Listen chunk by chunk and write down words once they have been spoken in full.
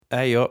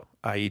Hey up,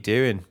 how you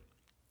doing?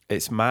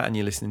 It's Matt and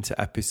you're listening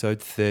to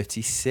episode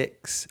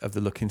 36 of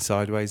the Looking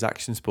Sideways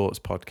Action Sports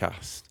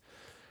podcast.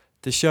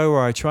 The show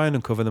where I try and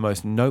uncover the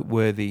most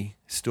noteworthy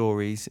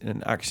stories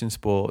in action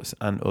sports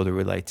and other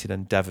related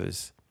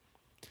endeavours.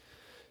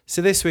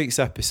 So this week's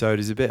episode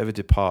is a bit of a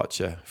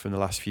departure from the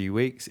last few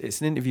weeks.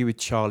 It's an interview with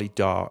Charlie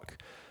Dark,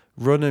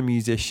 runner,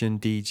 musician,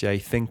 DJ,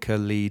 thinker,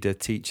 leader,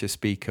 teacher,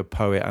 speaker,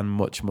 poet and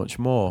much, much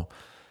more.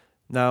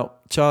 Now,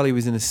 Charlie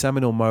was in a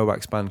seminal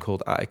Mowax band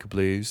called Attica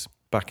Blues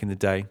back in the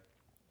day,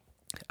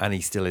 and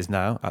he still is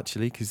now,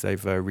 actually, because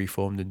they've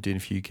reformed and doing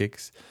a few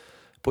gigs.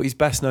 But he's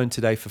best known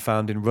today for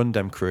founding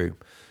Rundem Crew,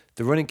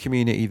 the running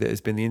community that has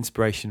been the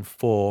inspiration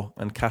for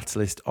and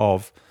catalyst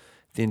of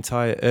the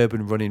entire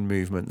urban running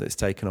movement that's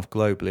taken off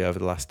globally over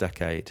the last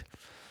decade.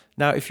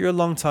 Now, if you're a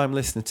long-time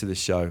listener to the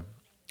show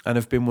and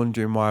have been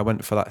wondering why I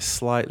went for that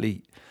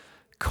slightly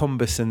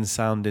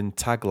cumbersome-sounding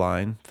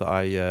tagline that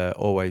I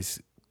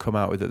always come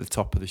out with at the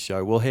top of the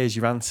show, well, here's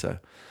your answer.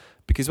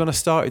 Because when I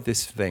started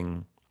this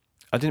thing,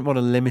 I didn't want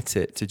to limit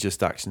it to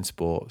just action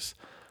sports.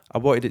 I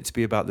wanted it to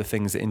be about the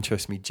things that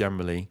interest me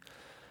generally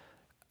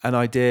and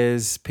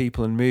ideas,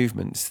 people and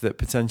movements that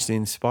potentially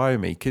inspire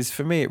me. Because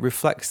for me, it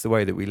reflects the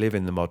way that we live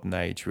in the modern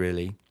age,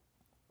 really.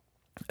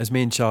 As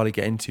me and Charlie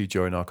get into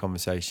during our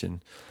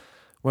conversation,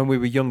 when we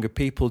were younger,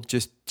 people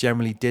just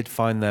generally did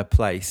find their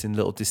place in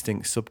little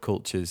distinct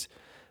subcultures.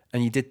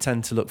 And you did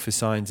tend to look for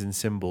signs and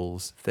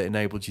symbols that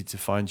enabled you to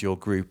find your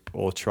group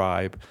or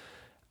tribe.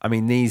 I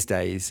mean, these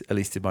days, at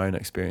least in my own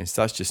experience,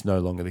 that's just no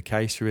longer the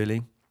case,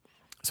 really.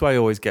 That's why I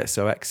always get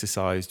so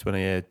exercised when I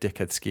hear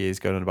dickhead skiers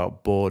going on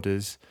about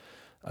borders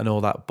and all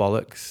that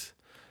bollocks.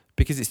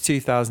 Because it's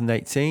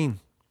 2018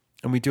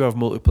 and we do have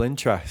multiple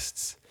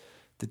interests.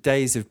 The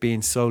days of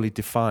being solely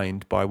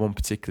defined by one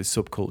particular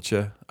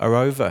subculture are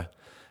over.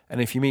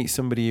 And if you meet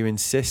somebody who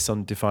insists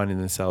on defining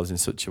themselves in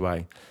such a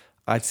way,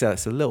 I'd say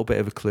that's a little bit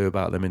of a clue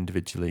about them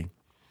individually.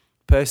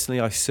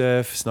 Personally, I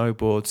surf,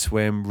 snowboard,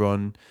 swim,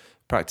 run,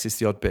 practice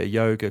the odd bit of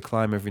yoga,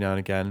 climb every now and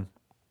again.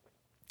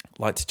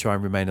 Like to try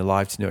and remain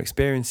alive to new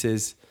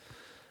experiences.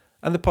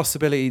 And the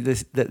possibility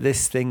that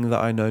this thing that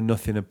I know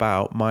nothing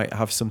about might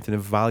have something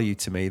of value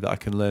to me that I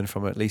can learn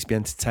from or at least be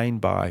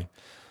entertained by.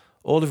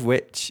 All of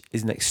which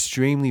is an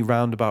extremely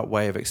roundabout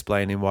way of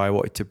explaining why I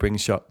wanted to bring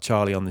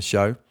Charlie on the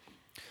show.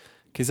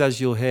 Because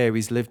as you'll hear,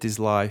 he's lived his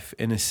life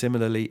in a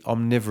similarly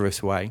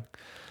omnivorous way.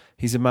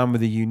 He's a man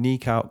with a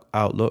unique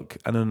outlook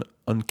and an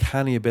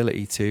uncanny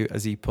ability to,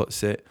 as he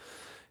puts it,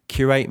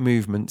 curate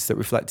movements that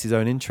reflect his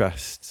own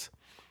interests.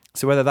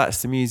 So whether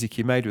that's the music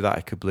he made with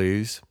Attica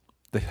Blues,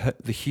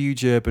 the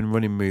huge urban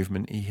running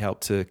movement he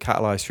helped to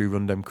catalyse through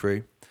Rundem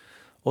Crew,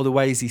 or the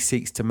ways he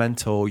seeks to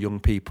mentor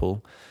young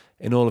people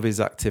in all of his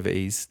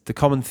activities, the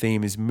common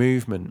theme is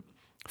movement,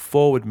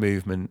 forward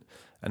movement,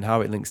 and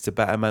how it links to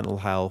better mental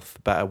health,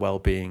 better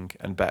well-being,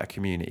 and better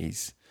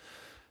communities.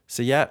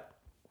 So yeah,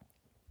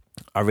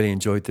 I really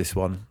enjoyed this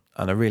one,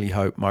 and I really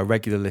hope my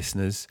regular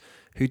listeners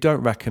who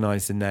don't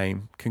recognise the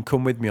name can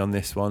come with me on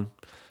this one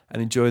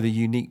and enjoy the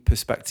unique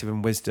perspective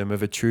and wisdom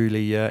of a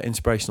truly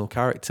inspirational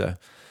character.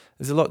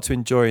 There's a lot to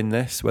enjoy in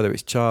this, whether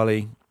it's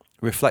Charlie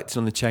reflecting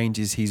on the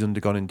changes he's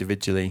undergone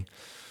individually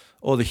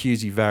or the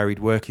hugely varied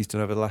work he's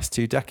done over the last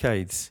 2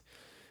 decades.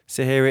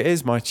 So here it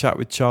is, my chat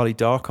with Charlie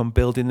Dark on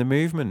building the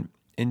movement.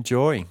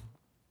 Enjoy.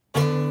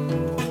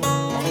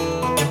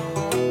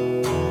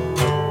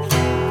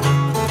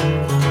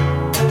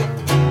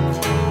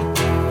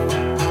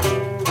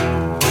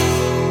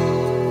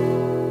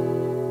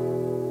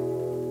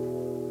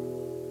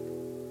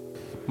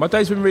 My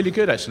day's been really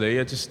good, actually.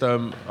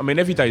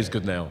 Every day is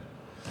good now.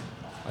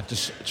 I'm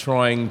just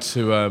trying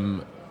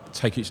to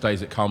take each day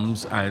as it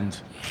comes and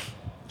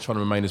trying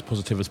to remain as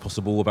positive as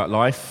possible about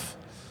life.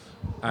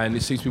 And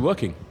it seems to be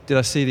working. Did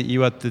I see that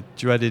you had the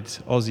dreaded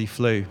Aussie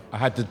flu? I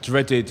had the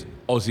dreaded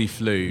Aussie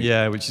flu.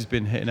 Yeah, which has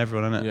been hitting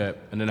everyone, hasn't it? Yeah,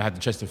 and then I had the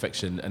chest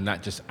infection, and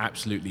that just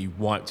absolutely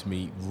wiped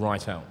me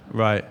right out.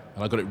 Right.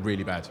 And I got it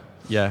really bad.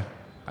 Yeah.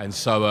 And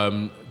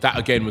so that,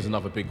 again, was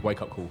another big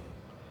wake-up call.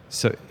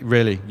 So,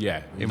 really?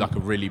 Yeah, it was like a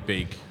really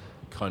big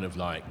kind of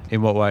like...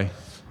 In what way?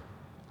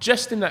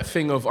 Just in that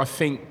thing of, I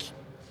think,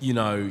 you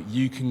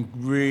can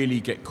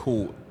really get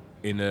caught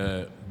in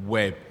a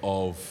web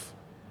of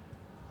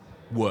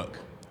work.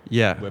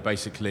 Yeah. Where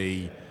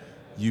basically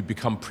you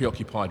become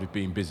preoccupied with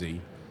being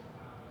busy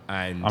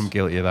and... I'm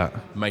guilty of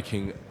that.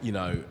 Making,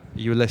 Are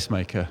you a list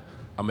maker?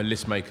 I'm a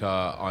list maker,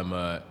 I'm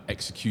a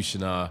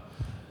executioner,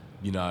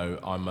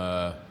 I'm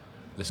a...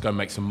 Let's go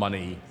make some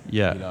money,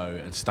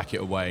 and stack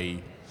it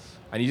away.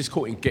 And you just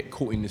get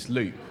caught in this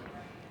loop.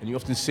 And you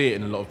often see it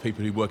in a lot of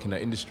people who work in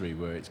that industry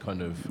where it's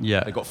kind of...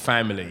 Yeah. They've got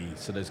family,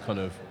 so there's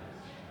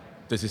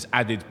this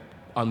added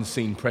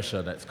unseen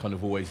pressure that's kind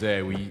of always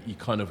there where you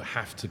kind of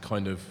have to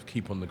kind of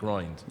keep on the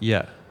grind.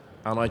 Yeah.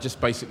 And I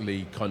just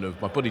basically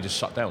my body just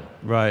shut down.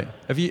 Right.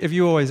 Have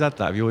you always had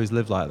that? Have you always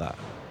lived like that?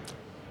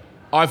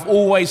 I've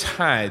always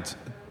had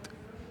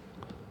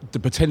the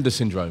pretender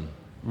syndrome.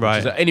 Right.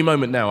 Which is at any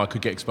moment now I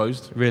could get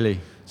exposed.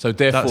 Really? So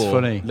therefore, That's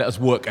funny. let us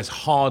work as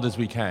hard as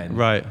we can.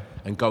 Right.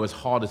 And go as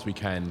hard as we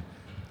can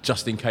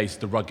just in case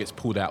the rug gets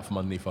pulled out from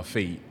underneath our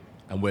feet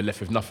and we're left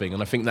with nothing.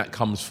 And I think that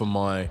comes from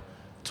my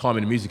time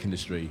in the music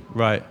industry.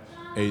 Right.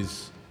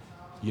 Is,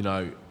 you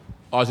know,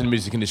 I was in the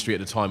music industry at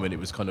the time when it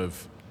was kind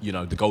of, you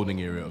know, the golden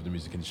era of the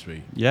music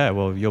industry. Yeah,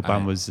 well, your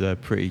band was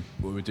pretty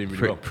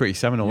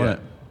seminal, wasn't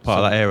it? Part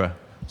of that era.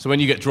 So when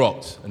you get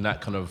dropped and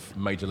that kind of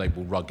major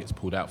label rug gets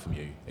pulled out from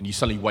you and you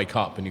suddenly wake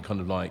up and you're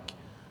kind of like,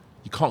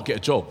 you can't get a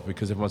job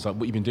because everyone's like,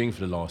 what have you been doing for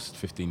the last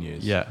 15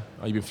 years? Yeah.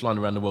 Oh, you've been flying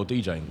around the world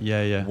DJing?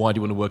 Yeah. Why do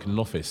you want to work in an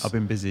office? I've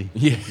been busy.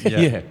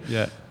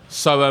 Yeah.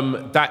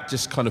 So that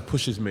just kind of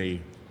pushes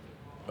me,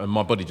 and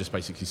my body just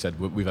basically said,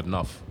 we've had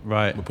enough.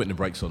 Right. We're putting the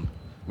brakes on,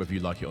 whether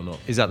you like it or not.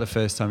 Is that the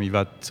first time you've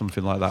had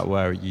something like that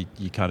where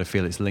you kind of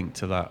feel it's linked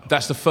to that?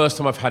 That's the first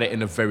time I've had it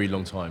in a very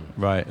long time.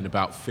 Right. In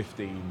about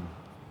 15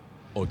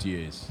 odd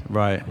years.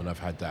 Right. When I've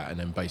had that. And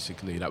then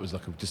basically that was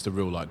like just a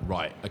real like,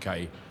 right,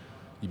 okay,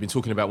 you've been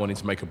talking about wanting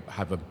to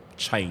have a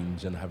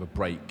change and have a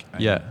break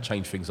and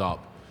change things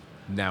up.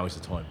 Now is the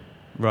time.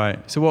 Right.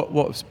 So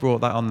what's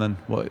brought that on then?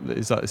 What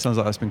is that? It sounds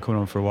like that's been going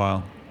on for a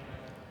while.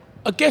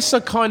 I guess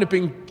I've kind of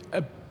been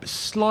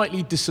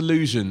slightly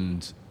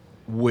disillusioned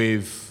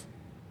with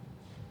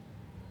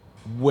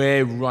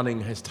where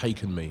running has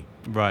taken me.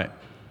 Right.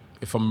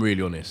 If I'm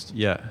really honest.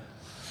 Yeah.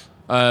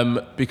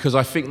 Because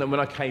I think that when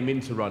I came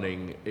into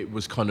running, it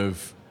was kind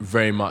of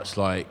very much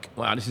like,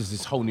 wow, this is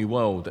this whole new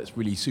world that's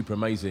really super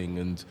amazing,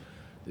 and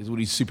there's all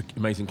these super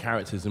amazing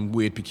characters and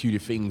weird, peculiar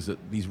things that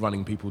these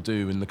running people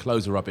do, and the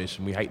clothes are rubbish,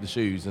 and we hate the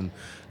shoes, and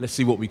let's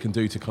see what we can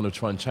do to kind of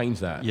try and change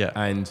that. Yeah.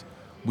 And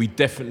we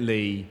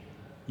definitely,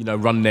 you know,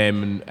 Run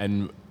Them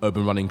and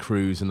Urban Running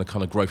Crews and the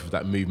kind of growth of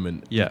that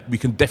movement. Yeah. We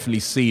can definitely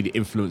see the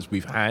influence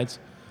we've had.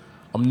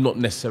 I'm not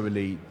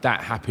necessarily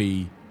that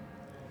happy,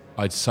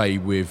 I'd say,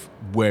 with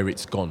where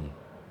it's gone,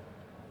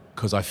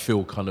 because I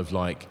feel kind of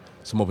like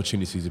some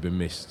opportunities have been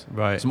missed.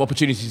 Right. Some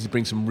opportunities to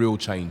bring some real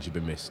change have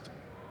been missed.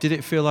 Did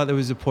it feel like there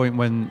was a point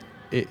when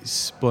it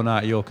spun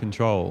out of your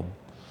control?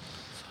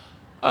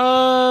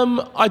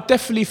 I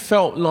definitely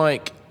felt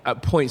like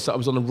at points that I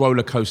was on a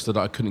roller coaster that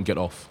I couldn't get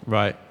off.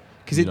 Right.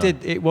 Because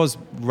it was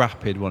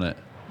rapid, wasn't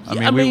it?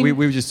 Yeah, I mean, we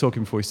were just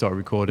talking before we started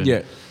recording.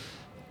 Yeah.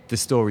 The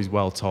story's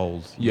well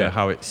told. You know,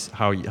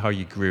 how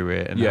you grew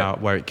it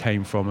and where it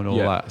came from and all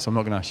that. So I'm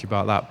not going to ask you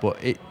about that, but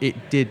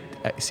it did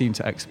seem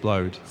to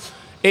explode.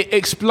 It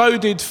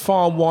exploded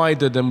far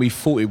wider than we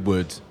thought it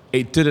would.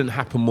 It didn't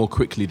happen more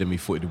quickly than we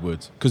thought it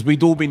would, because we'd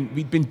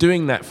been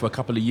doing that for a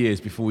couple of years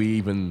before we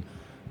even,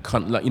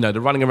 like, you know, the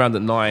running around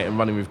at night and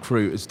running with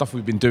crew is stuff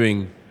we've been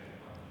doing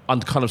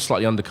kind of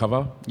slightly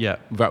undercover,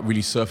 without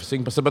really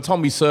surfacing. But so by the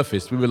time we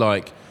surfaced, we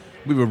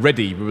were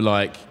ready. We were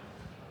like,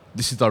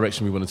 this is the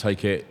direction we want to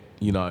take it.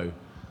 You know,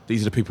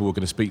 these are the people we're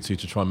going to speak to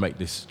try and make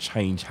this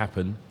change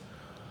happen.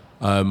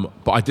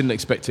 But I didn't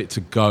expect it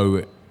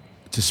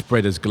to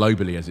spread as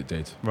globally as it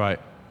did.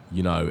 Right.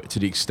 You know, to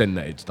the extent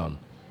that it's done.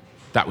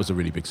 That was a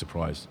really big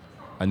surprise.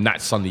 And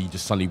that you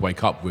just suddenly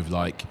wake up with,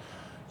 like,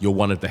 you're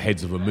one of the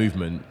heads of a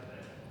movement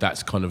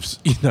that's kind of,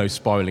 you know,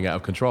 spiraling out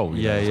of control.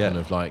 You know? It's kind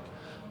of like,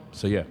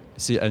 so yeah.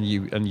 See, and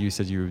you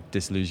said you were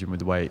disillusioned with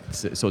the way it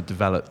sort of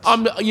developed.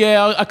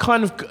 I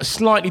kind of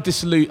slightly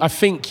disillusioned. I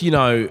think, you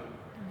know,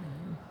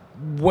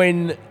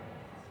 when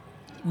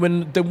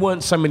there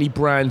weren't so many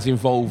brands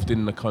involved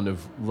in the kind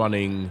of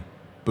running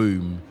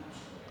boom,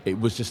 it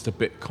was just a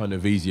bit kind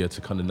of easier to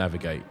kind of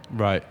navigate.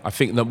 Right. I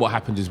think that what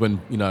happened is when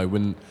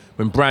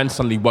brands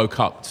suddenly woke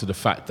up to the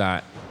fact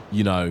that,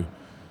 you know,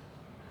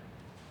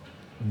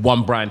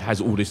 one brand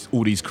has all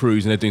these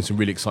crews and they're doing some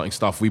really exciting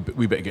stuff, we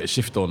better get a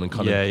shift on and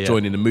kind of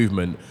join in the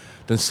movement.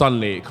 Then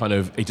suddenly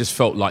it just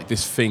felt like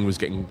this thing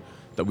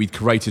that we'd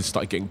created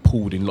started getting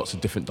pulled in lots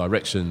of different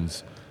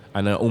directions,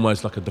 and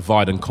almost like a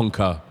divide and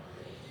conquer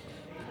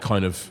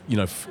kind of, you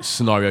know,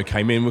 scenario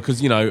came in,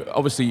 because, you know,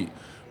 obviously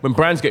when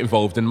brands get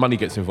involved and money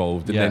gets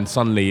involved, and then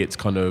suddenly it's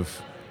kind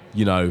of,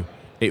 you know,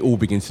 it all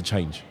begins to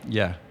change.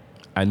 Yeah.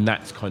 And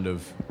that's kind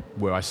of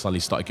where I suddenly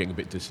started getting a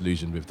bit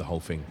disillusioned with the whole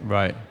thing.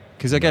 Right.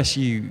 Because I guess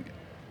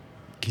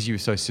because you were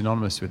so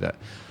synonymous with it,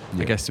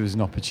 I guess there was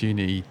an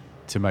opportunity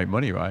to make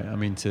money, right? I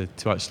mean, to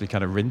actually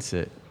kind of rinse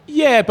it.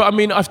 Yeah, but I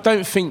mean, I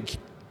don't think,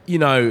 you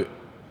know,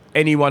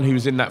 anyone who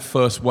was in that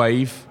first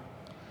wave,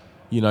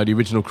 you know, the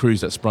original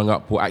crews that sprung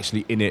up, were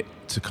actually in it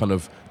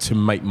to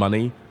make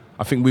money.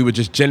 I think we were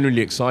just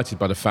generally excited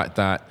by the fact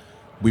that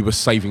we were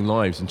saving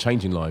lives and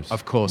changing lives.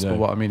 Of course, but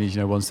what I mean is,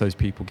 you know, once those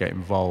people get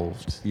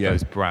involved,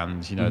 those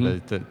brands, you know,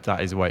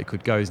 that is the way it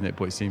could go, isn't it?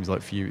 But it seems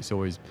like for you, it's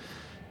always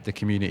the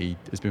community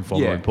has been far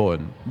more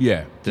important.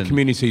 Yeah, the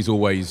community's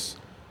always,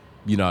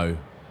 you know,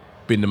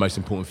 been the most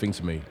important thing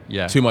to me.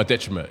 Yeah. To my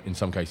detriment in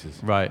some cases.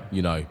 Right.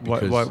 You know,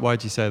 because why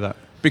do you say that?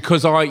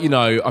 Because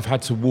I've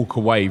had to walk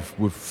away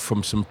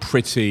from some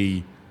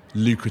pretty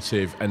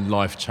lucrative and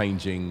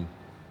life-changing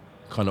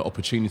kind of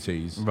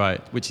opportunities.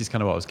 Right, which is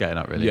kind of what I was getting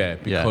at, really. Yeah,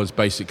 because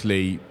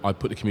basically I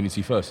put the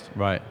community first.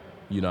 Right.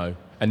 You know,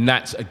 and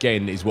that,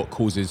 again, is what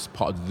causes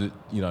part of the,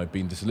 you know,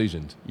 being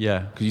disillusioned. Yeah.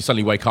 Because you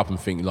suddenly wake up and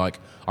think, like,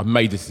 I've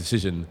made this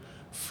decision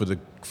for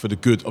the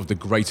good of the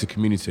greater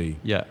community.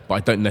 Yeah. But I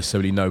don't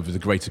necessarily know if the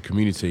greater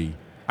community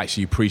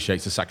actually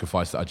appreciates the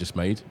sacrifice that I just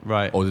made,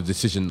 right, or the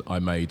decision I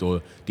made,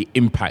 or the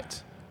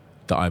impact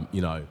that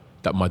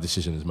that my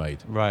decision has made,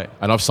 right.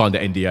 And I've signed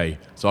an NDA,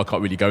 so I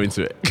can't really go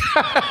into it.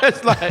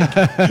 It's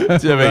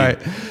like, do you know what I mean?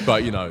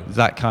 But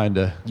that kind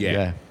of,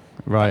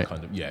 right,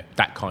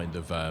 that kind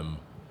of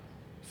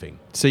thing.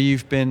 So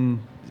it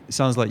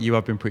sounds like you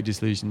have been pretty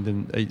disillusioned,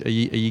 and are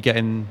you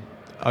getting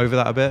over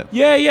that a bit?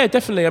 Yeah,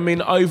 definitely. I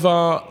mean,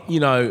 over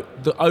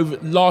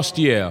last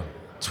year,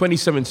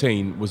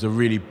 2017 was a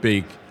really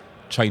big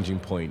changing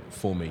point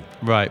for me.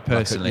 Right,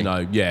 personally.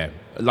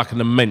 Like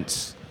an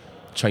immense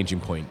changing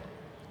point.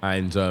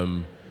 And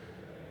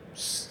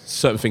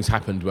certain things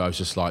happened where I was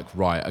just like,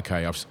 right,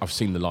 okay, I've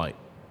seen the light.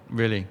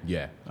 Really?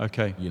 Yeah.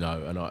 Okay.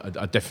 And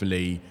I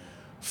definitely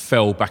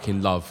fell back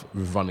in love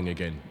with running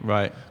again.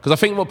 Right. Because I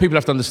think what people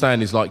have to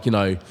understand is like,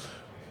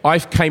 I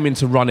came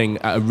into running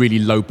at a really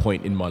low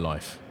point in my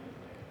life.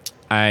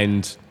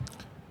 And,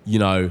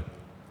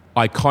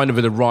 I kind of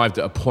had arrived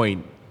at a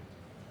point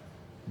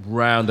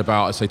round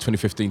about, I'd say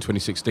 2015,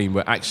 2016,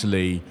 where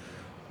actually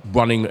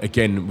running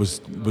again was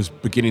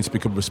beginning to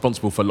become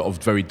responsible for a lot of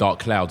very dark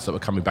clouds that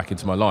were coming back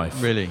into my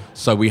life. Really?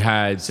 So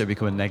it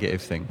become a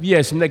negative thing?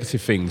 Yeah, some negative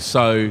things.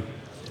 So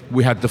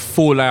we had the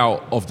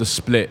fallout of the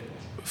split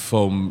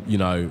from,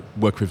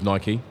 working with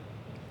Nike,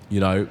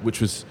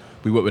 which was,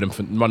 we worked with them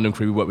for, Running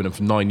Crew, we worked with them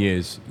for 9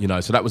 years,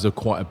 so that was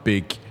quite a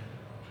big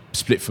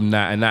split from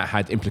that, and that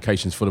had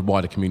implications for the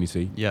wider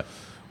community. Yeah.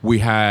 We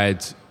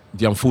had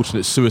the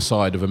unfortunate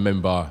suicide of a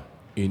member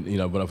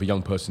of a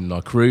young person in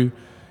our crew,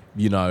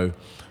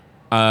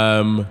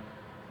 and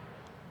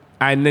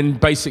then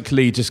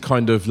basically just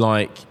kind of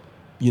like,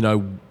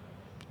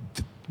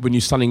 when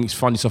you suddenly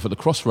find yourself at the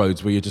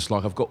crossroads where you're just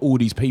like, I've got all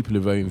these people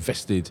who are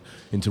invested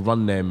into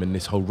Run Them and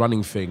this whole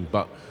running thing,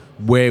 but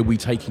where are we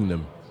taking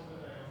them?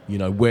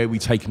 Where are we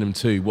taking them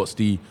to? What's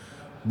the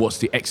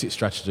exit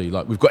strategy?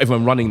 Like, we've got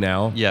everyone running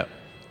now. Yeah.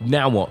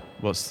 Now what?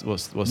 What's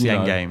the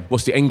end game?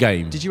 What's the end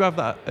game? Did you have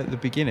that at the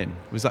beginning?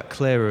 Was that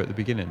clearer at the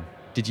beginning?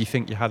 Did you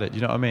think you had it? Do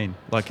you know what I mean?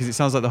 Like, because it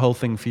sounds like the whole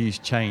thing for you's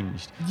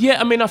changed. Yeah,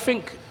 I mean, I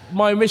think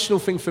my original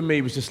thing for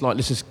me was just like,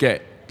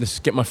 let's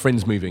get my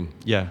friends moving.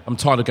 Yeah. I'm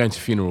tired of going to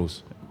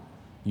funerals.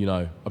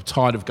 I'm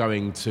tired of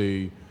going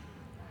to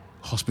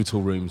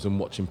hospital rooms and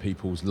watching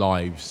people's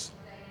lives.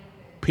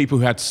 People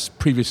who had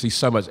previously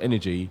so much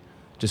energy,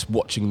 just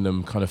watching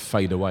them kind of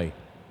fade away.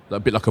 A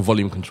bit like a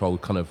volume control,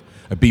 kind of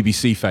a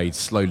BBC fade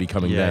slowly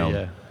coming down.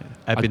 Yeah,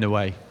 ebbing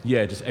away.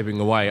 Yeah, just ebbing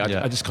away.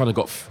 I just kind of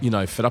got,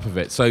 fed up of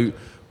it. So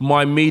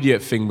my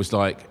immediate thing was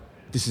like,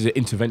 this is an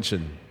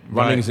intervention.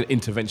 Running is an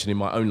intervention in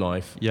my own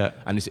life. Yeah.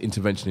 And it's an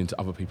intervention into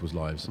other people's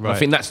lives. Right. I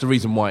think that's the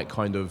reason why it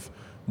kind of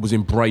was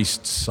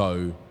embraced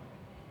so,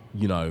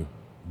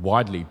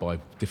 widely by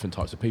different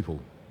types of people.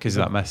 Because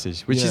of that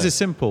message, which is a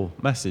simple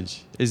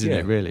message, isn't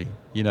it, really?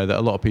 That a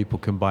lot of people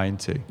can buy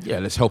into. Yeah,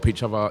 let's help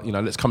each other,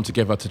 let's come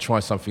together to try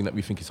something that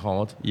we think is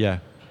hard. Yeah.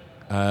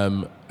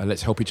 And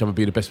let's help each other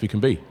be the best we can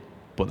be.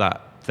 But that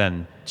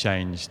then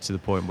changed to the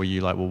point where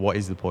you're like, well, what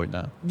is the point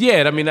now?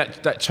 Yeah, I mean,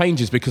 that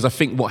changes because I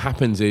think what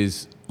happens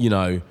is,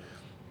 when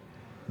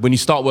you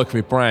start working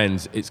with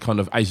brands, it's kind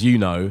of, as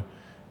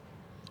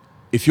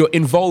if you're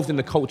involved in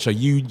the culture,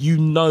 you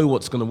know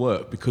what's going to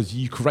work because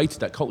you created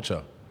that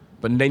culture.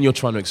 But then you're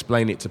trying to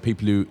explain it to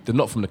people who they're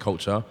not from the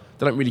culture.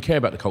 They don't really care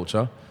about the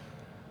culture.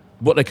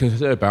 What they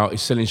care about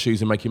is selling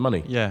shoes and making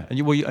money. Yeah,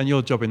 and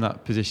your job in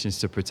that position is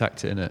to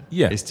protect it, innit?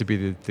 Yeah. Is to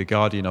be the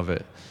guardian of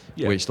it.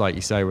 Yeah. Which, like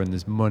you say, when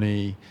there's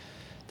money,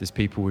 there's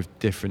people with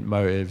different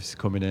motives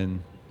coming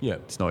in. Yeah.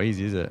 It's not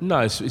easy, is it? No,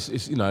 it's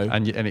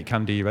And it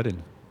can do your head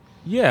in.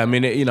 Yeah, I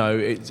mean,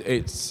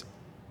 it's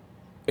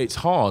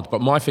hard.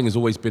 But my thing has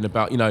always been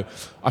about, I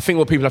think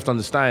what people have to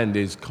understand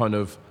is kind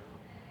of,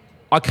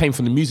 I came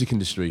from the music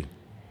industry,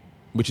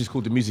 which is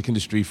called the music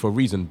industry for a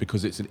reason,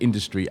 because it's an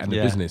industry and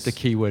a business. The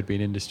key word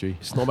being industry.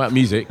 It's not about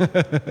music,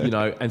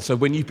 And so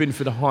when you've been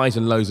through the highs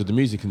and lows of the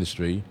music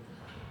industry,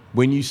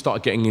 when you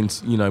start getting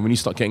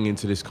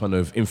into, this kind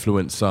of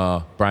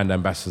influencer, brand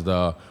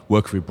ambassador,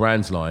 working with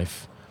brands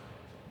life,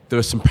 there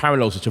are some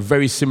parallels which are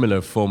very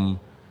similar from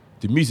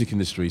the music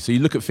industry. So you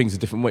look at things a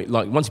different way.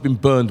 Like once you've been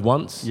burned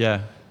once,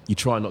 you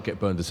try and not get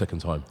burned a second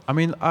time. I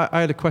mean, I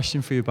had a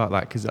question for you about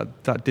that, because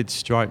that did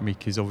strike me,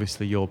 because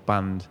obviously your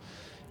band,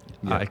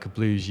 Attica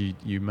Blues,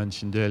 you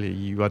mentioned earlier,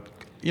 you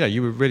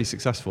were really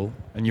successful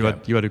and you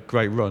had a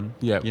great run,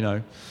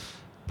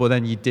 but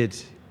then you did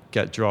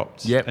get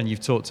dropped, and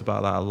you've talked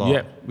about that a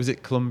lot. Was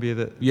it Columbia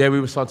that? Yeah, we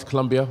were signed to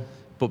Columbia.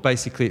 But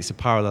basically it's a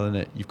parallel, isn't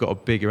it? You've got a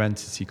bigger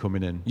entity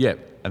coming in.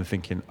 And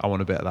thinking, I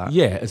want a bit of that.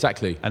 Yeah,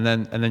 exactly. And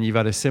then you've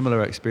had a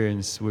similar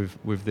experience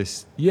with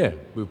this. Yeah,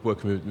 with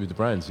working with the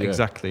brands. Yeah.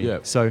 Exactly. Yeah.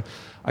 So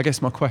I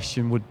guess my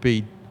question would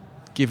be,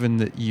 given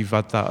that you've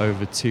had that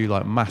over two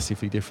like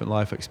massively different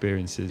life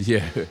experiences,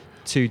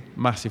 two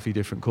massively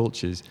different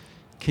cultures,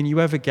 can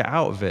you ever get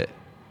out of it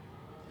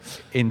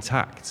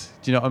intact?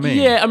 Do you know what I mean?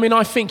 Yeah, I mean,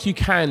 I think you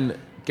can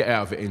get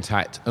out of it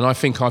intact, and I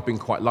think I've been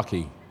quite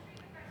lucky.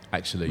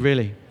 Actually.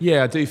 Really?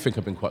 Yeah, I do think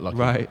I've been quite lucky.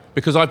 Right.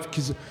 Because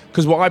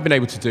what I've been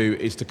able to do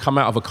is to come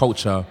out of a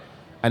culture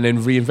and then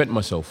reinvent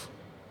myself.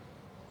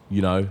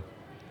 you know.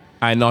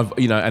 And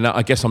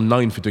I guess I'm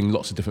known for doing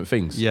lots of different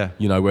things. Yeah.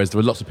 You know, whereas there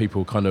were lots of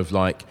people kind of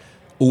like,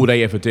 all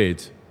they ever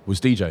did was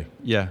DJ.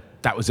 Yeah.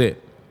 That was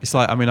it. It's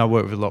like, I mean, I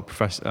work with a lot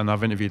of and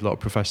I've interviewed a lot of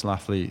professional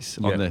athletes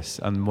on this,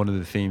 and one of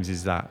the themes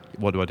is that,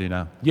 what do I do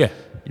now? Yeah.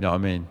 You know what I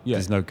mean? Yeah.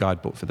 There's no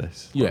guidebook for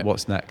this. Yeah.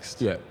 What's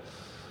next? Yeah.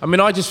 I mean,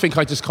 I just think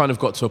I just kind of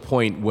got to a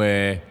point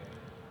where,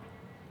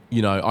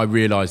 you know, I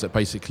realised that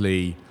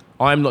basically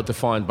I'm not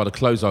defined by the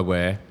clothes I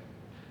wear,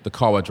 the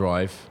car I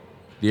drive,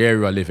 the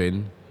area I live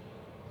in,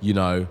 you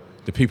know,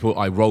 the people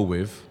I roll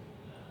with.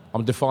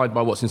 I'm defined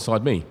by what's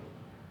inside me.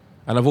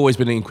 And I've always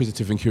been an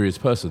inquisitive and curious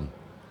person.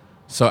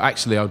 So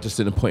actually, I'm just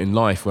at a point in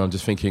life where I'm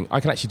just thinking, I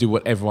can actually do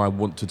whatever I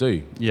want to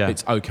do. Yeah.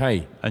 It's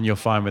okay. And you're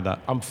fine with that?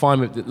 I'm fine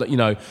with it. You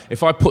know,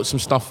 if I put some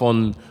stuff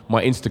on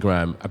my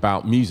Instagram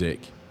about music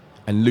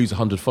and lose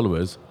 100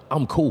 followers,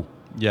 I'm cool.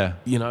 Yeah.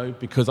 You know,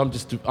 because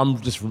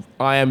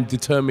I am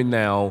determined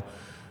now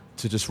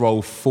to just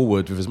roll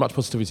forward with as much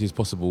positivity as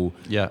possible.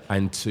 Yeah.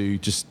 And to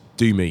just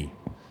do me.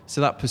 So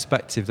that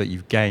perspective that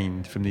you've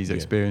gained from these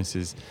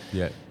experiences,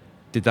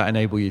 did that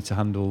enable you to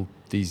handle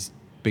these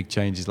big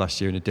changes last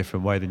year in a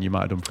different way than you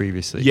might have done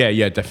previously?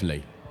 Yeah,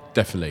 definitely.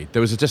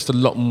 There was just a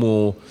lot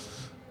more.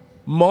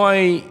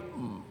 My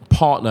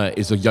partner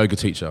is a yoga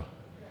teacher,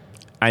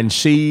 and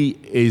she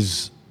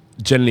is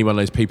generally one of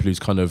those people who's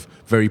kind of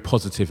very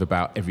positive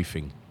about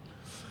everything.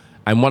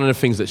 And one of the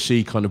things that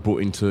she kind of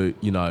brought into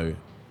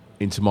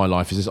my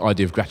life is this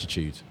idea of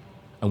gratitude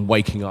and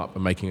waking up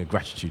and making a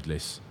gratitude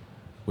list.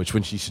 Which,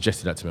 when she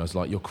suggested that to me, I was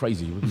like, "You're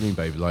crazy. What do you mean,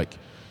 babe? Like,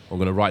 I'm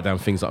going to write down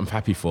things that I'm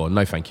happy for.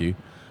 No, thank you."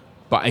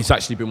 But it's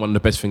actually been one of the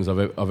best things I've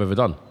ever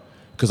done.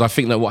 Because I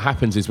think that what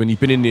happens is when you've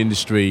been in the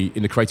industry,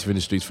 in the creative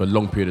industries for a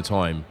long period of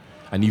time,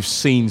 and you've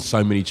seen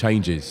so many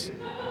changes,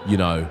 you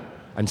know,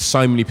 and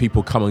so many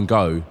people come and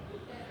go,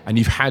 and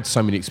you've had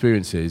so many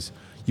experiences,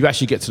 you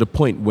actually get to the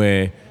point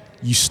where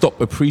you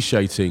stop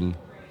appreciating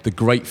the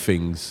great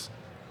things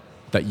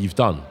that you've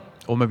done.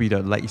 Or maybe you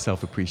don't let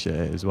yourself appreciate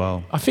it as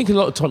well. I think a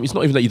lot of time it's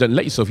not even that you don't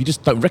let yourself, you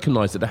just don't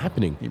recognise that they're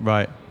happening.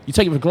 Right. You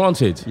take it for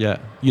granted. Yeah.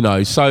 You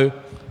know, so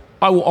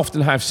I will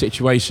often have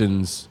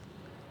situations,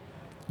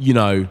 you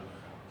know,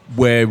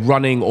 where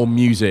running or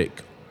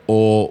music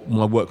or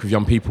my work with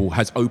young people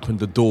has opened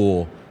the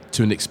door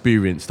to an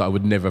experience that I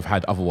would never have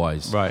had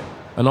otherwise. Right.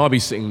 And I'll be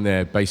sitting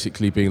there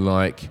basically being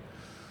like,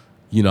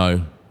 you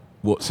know,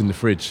 what's in the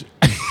fridge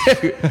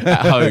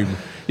at home?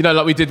 You know,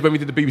 like we did when we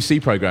did the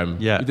BBC programme.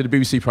 Yeah. We did a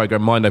BBC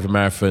programme, Mind Over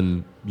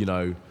Marathon, you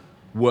know,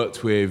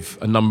 worked with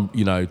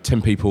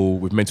 10 people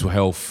with mental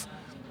health,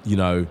 you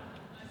know,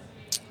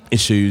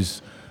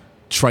 issues,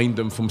 trained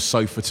them from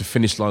sofa to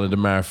finish line of the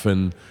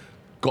marathon,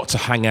 got to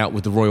hang out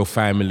with the royal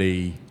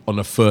family on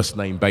a first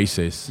name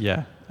basis.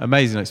 Yeah.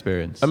 Amazing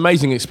experience.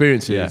 Amazing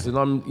experiences.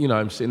 Yeah. And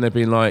I'm sitting there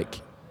being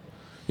like,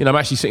 you know, I'm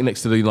actually sitting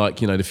next to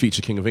the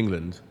future King of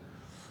England.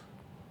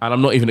 And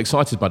I'm not even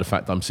excited by the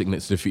fact that I'm sitting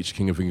next to the future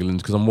King of England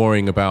because I'm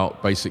worrying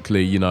about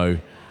basically, you know,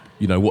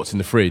 what's in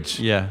the fridge.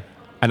 Yeah.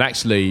 And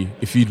actually,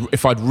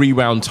 if I'd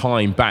rewound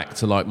time back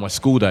to like my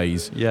school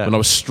days when I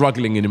was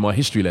struggling in my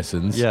history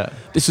lessons,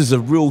 this is a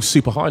real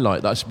super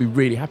highlight that I should be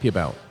really happy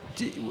about.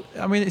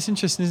 I mean, it's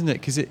interesting, isn't it?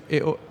 Because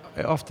it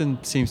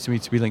often seems to me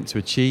to be linked to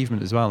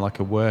achievement as well, like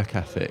a work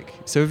ethic.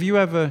 So have you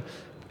ever,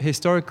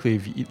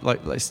 historically,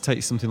 let's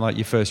take something like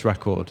your first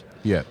record.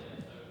 Yeah.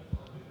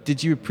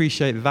 Did you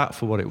appreciate that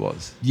for what it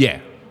was?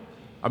 Yeah.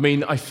 I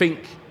mean, I think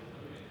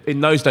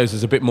in those days it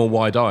was a bit more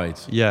wide-eyed.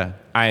 Yeah.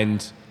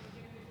 And,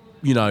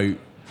 you know,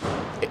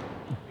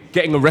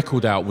 getting a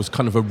record out was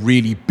kind of a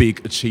really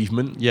big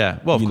achievement. Yeah,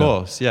 well, of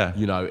course, yeah.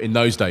 You know, in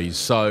those days.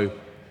 So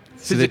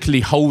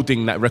physically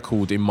holding that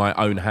record in my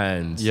own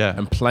hands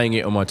and playing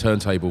it on my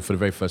turntable for the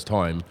very first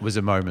time was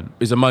a moment.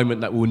 Is a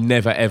moment that will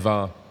never,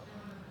 ever,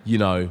 you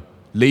know,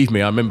 leave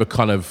me. I remember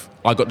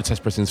I got the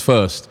test pressings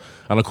first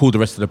and I called the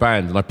rest of the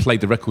band and I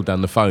played the record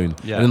down the phone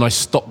and then I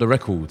stopped the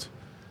record.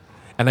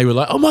 And they were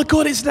like, "Oh my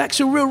God, it's an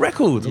actual real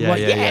record." I'm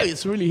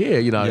it's really here,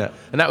 you know. Yeah.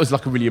 And that was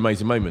like a really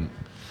amazing moment.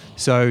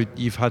 So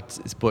you've had,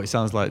 but it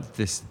sounds like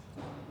this,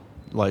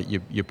 like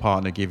your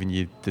partner giving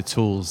you the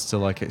tools to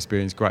like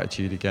experience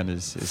gratitude again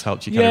has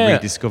helped you kind of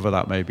rediscover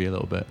that maybe a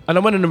little bit. And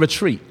I went on a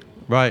retreat.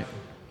 Right.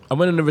 I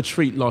went on a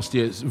retreat last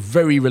year,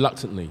 very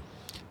reluctantly.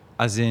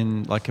 As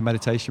in like a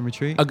meditation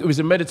retreat? It was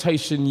a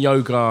meditation,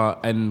 yoga,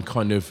 and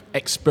kind of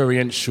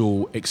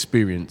experiential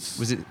experience.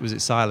 Was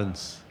it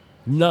silence?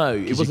 No,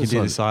 it wasn't. You can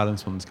do the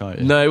silence ones, can't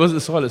you? No, it wasn't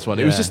the silence one.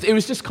 Yeah. It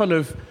was just kind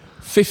of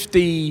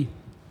 50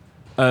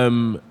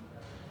 kind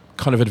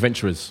of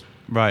adventurers.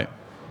 Right.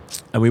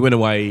 And we went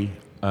away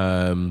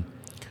and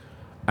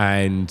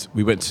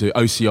we went to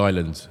OC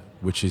Island,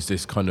 which is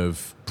this kind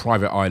of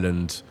private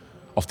island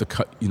off the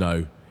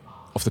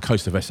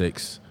coast of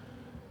Essex.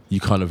 You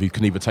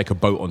can either take a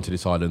boat onto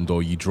this island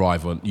or you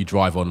drive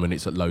on when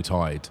it's at low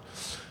tide.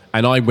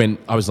 And I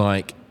was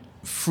like,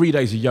 3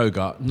 days of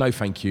yoga, no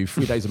thank you.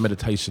 3 days of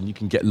meditation, you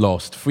can get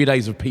lost. 3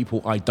 days of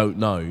people I don't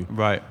know.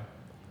 Right.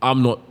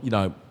 I'm not, I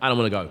don't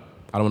want to go.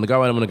 I don't want to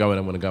go, I don't want to go, I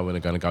don't want to go, I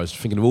don't want to go. I was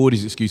thinking of all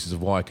these excuses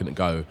of why I couldn't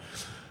go.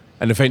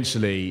 And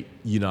eventually,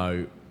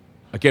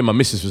 again, my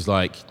missus was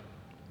like,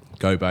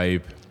 "Go,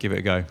 babe, Give it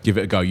a go. give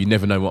it a go. You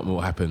never know what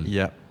will happen."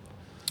 Yeah.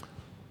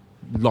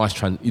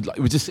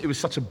 It was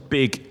such a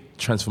big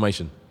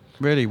transformation.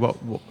 Really? What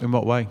in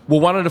what way? Well,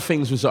 one of the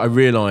things was that I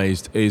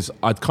realised is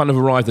I'd kind of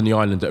arrived on the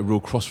island at a real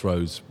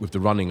crossroads with the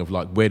running of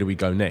like, where do we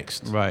go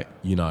next? Right.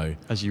 You know.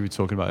 As you were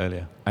talking about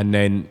earlier. And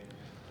then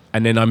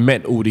I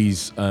met all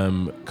these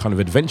kind of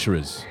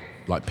adventurers,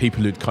 like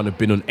people who'd kind of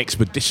been on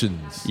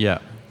expeditions. Yeah.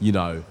 You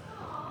know.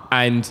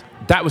 And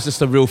that was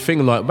just a real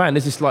thing. Like, man,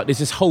 there's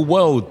this whole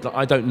world that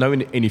I don't know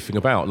anything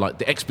about, like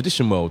the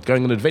expedition world,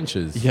 going on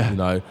adventures. Yeah. You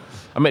know.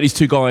 I met these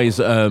two guys.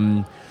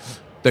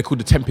 They're called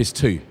the Tempest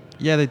 2.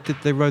 Yeah,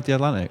 they rode the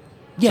Atlantic.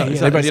 Yeah, Is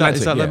they rode the that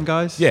Atlantic. them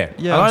guys? Yeah.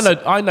 Yeah. And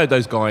I know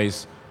those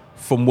guys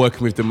from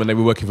working with them when they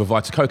were working for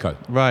Vita Coco.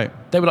 Right.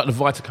 They were like the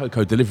Vita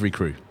Coco delivery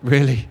crew.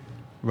 Really?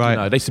 Right. You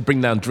know, they used to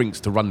bring down drinks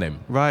to run them.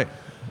 Right.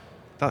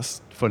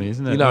 That's funny,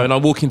 isn't it? You know, and I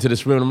walk into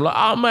this room and I'm like,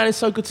 "Oh man, it's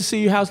so good to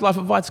see you. How's life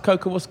at Vita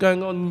Coco? What's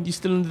going on? You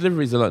still in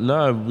deliveries?" They're like,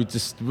 "No,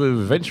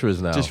 we're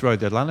adventurers now." Just rode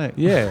the Atlantic.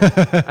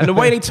 Yeah. And the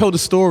way they told the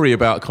story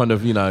about kind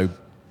of, you know,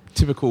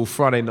 typical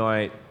Friday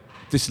night,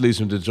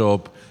 disillusioned with the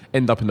job,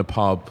 end up in the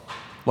pub.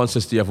 One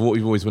says to the other, "What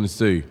have you always wanted to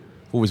do?"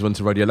 "Always wanted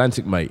to ride the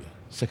Atlantic, mate."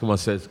 Second one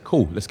says,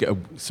 "Cool, let's get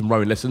some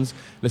rowing lessons.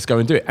 Let's go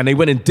and do it." And they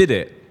went and did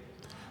it.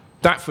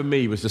 That for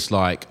me was just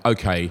like,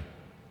 okay,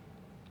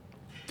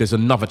 there's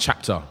another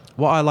chapter.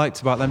 What I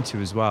liked about them two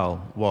as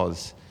well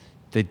was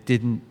they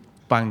didn't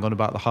bang on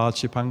about the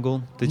hardship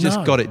angle. They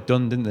just got it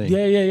done, didn't they?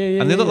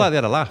 Yeah. And they looked like they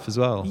had a laugh as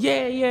well.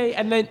 Yeah.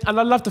 And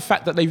I love the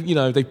fact that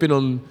they've been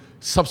on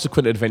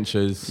subsequent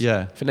adventures.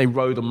 Yeah. I think they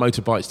rode on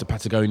motorbikes to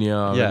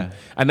Patagonia. Yeah.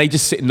 And they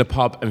just sit in the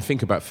pub and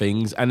think about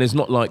things. And there's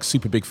not like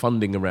super big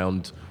funding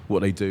around what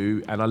they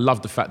do. And I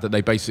love the fact that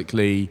they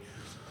basically,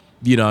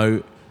 you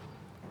know,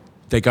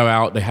 they go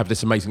out, they have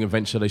this amazing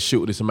adventure, they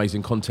shoot all this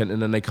amazing content,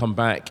 and then they come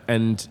back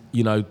and,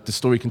 you know, the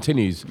story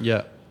continues.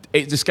 Yeah.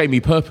 It just gave me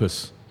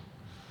purpose.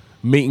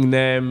 Meeting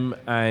them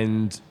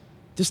and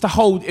just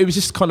it was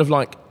just kind of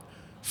like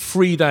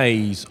 3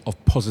 days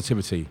of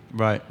positivity.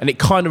 Right. And it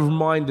kind of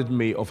reminded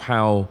me of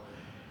how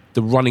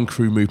the running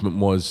crew movement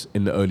was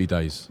in the early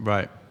days.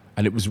 Right.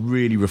 And it was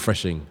really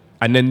refreshing.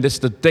 And then this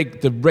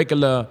the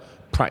regular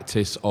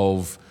practice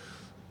of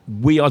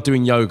we are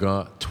doing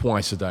yoga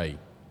twice a day.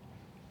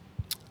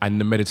 And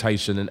the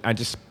meditation and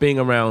just being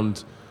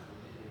around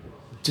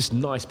just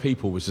nice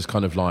people was just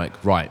kind of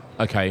like, right,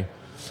 okay.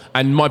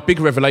 And my big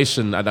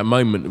revelation at that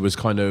moment was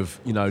kind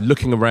of, you know,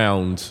 looking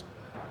around,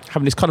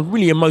 having this kind of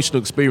really emotional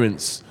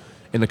experience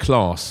in the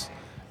class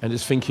and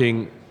just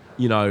thinking,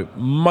 you know,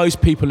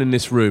 most people in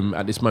this room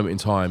at this moment in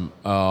time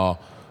are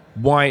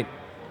white,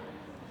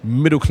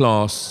 middle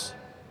class,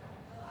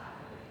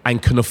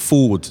 and can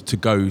afford to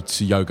go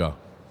to yoga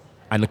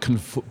and can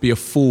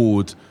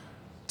afford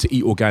to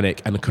eat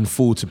organic and can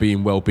afford to be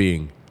in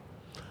well-being.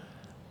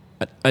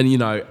 And you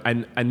know,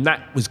 and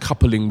that was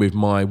coupling with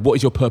my, what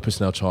is your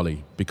purpose now,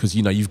 Charlie? Because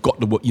you know, you've got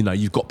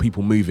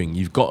people moving,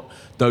 you've got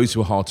those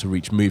who are hard to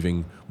reach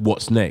moving.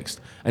 What's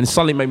next? And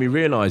suddenly it made me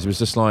realise it was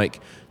just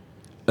like,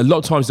 a lot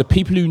of times the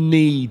people who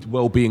need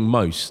well-being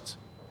most,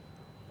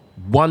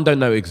 one, don't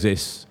know it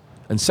exists,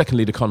 and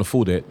secondly, they can't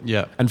afford it.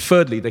 Yeah. And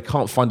thirdly, they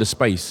can't find a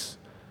space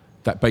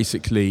that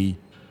basically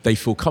they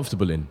feel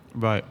comfortable in.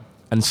 Right.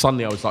 And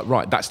suddenly I was like,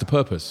 right, that's the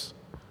purpose.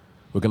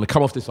 We're going to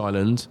come off this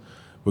island.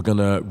 We're going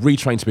to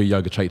retrain to be a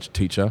yoga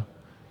teacher.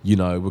 You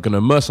know, we're going to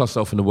immerse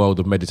ourselves in the world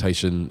of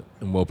meditation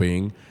and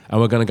well-being.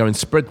 And we're going to go and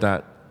spread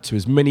that to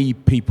as many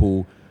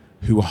people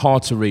who are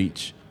hard to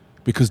reach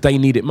because they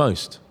need it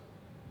most.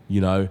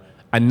 You know,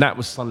 and that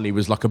was suddenly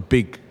was like a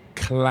big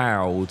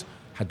cloud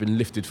had been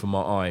lifted from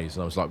my eyes.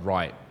 And I was like,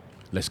 right,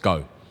 let's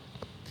go.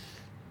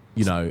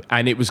 You know,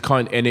 and it was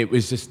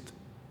just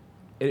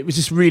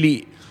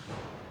really,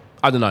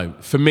 I don't know.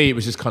 For me, it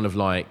was just kind of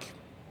like,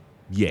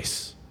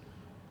 yes.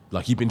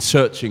 Like you've been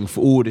searching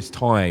for all this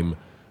time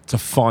to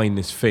find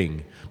this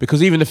thing.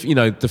 Because even if, you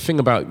know, the thing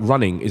about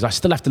running is I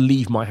still have to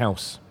leave my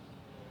house.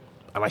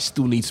 And I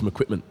still need some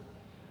equipment,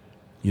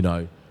 you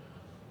know.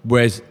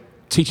 Whereas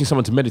teaching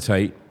someone to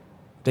meditate,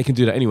 they can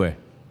do that anywhere,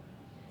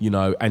 you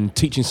know. And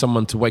teaching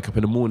someone to wake up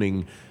in the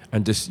morning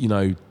and just, you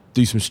know,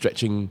 do some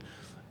stretching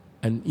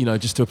and, you know,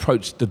 just to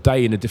approach the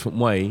day in a different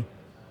way,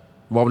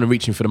 rather than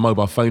reaching for the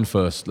mobile phone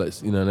first,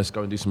 let's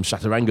go and do some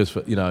chaturangas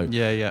for, you know.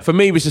 Yeah. For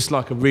me, it was just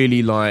like a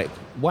really like,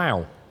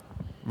 wow.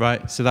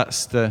 Right. So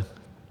that's the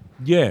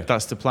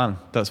plan.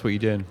 That's what you're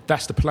doing.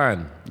 That's the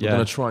plan. Yeah. We're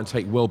going to try and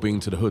take well-being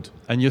to the hood.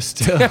 And you're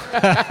still,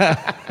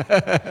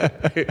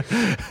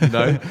 you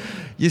know,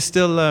 you're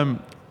still,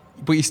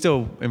 but you're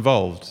still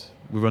involved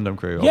with Run Them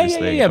Crew. Yeah,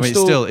 Obviously. yeah. I mean,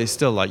 it's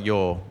still like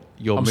your.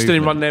 I'm movement. still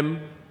in Run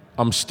Them.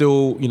 I'm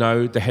still, you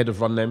know, the head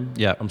of Run Them.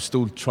 Yeah. I'm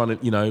still trying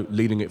to, you know,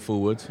 leading it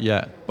forward.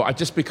 Yeah. But I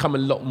just become a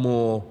lot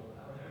more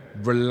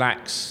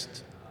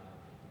relaxed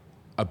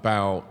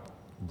about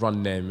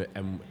Run Them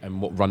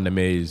and what Run Them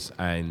is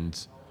and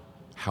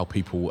how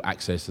people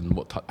access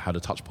and how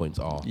the touch points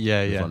are.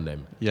 Yeah. Run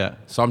Them. Yeah.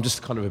 So I'm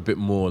just kind of a bit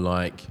more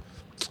like,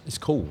 it's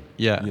cool.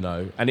 Yeah. You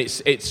know, and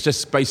it's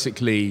just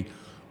basically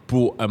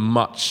brought a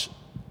much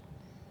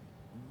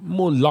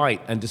more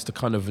light and just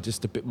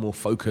a bit more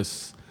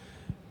focus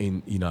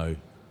in,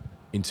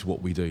 into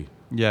what we do.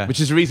 Yeah. Which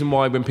is the reason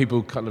why when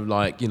people kind of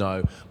like, we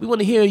want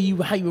to hear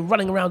how you were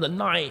running around at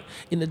night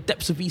in the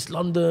depths of East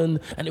London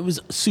and it was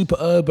super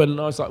urban.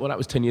 And I was like, well, that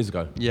was 10 years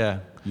ago.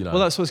 Yeah. Well,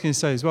 that's what I was going to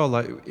say as well.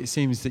 Like, it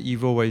seems that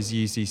you've always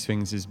used these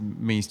things as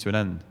means to an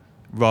end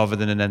rather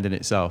than an end in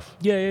itself.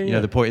 Yeah. You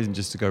know, the point isn't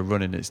just to go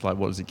running. It's like,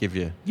 what does it give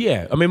you?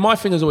 Yeah. I mean, my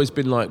thing has always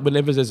been like,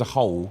 whenever there's a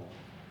hole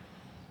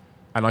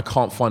and I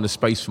can't find a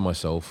space for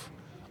myself,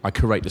 I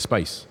create the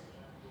space.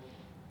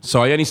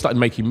 So I only started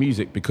making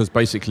music because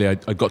basically I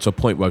got to a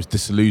point where I was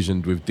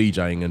disillusioned with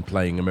DJing and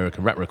playing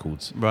American rap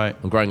records. Right.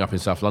 I'm growing up in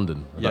South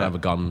London. I don't have a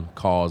gun,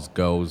 cars,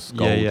 girls,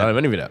 gold. I don't have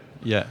any of that.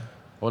 Yeah.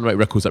 I want to make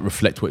records that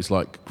reflect what it's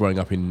like growing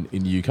up in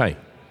the UK.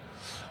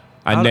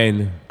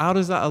 And how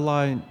does that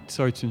align?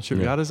 Sorry to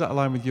interrupt you. How does that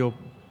align with your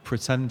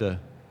Pretender?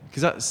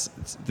 Because that's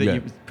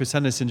the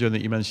Pretender syndrome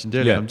that you mentioned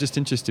earlier. Yeah. I'm just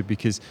interested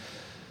because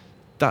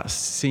that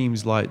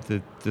seems like the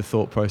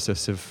thought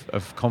process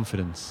of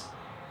confidence.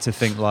 To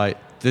think like,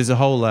 there's a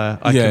hole there,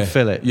 I can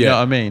fill it. You know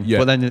what I mean? Yeah.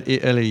 But then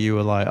earlier you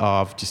were like,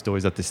 I've just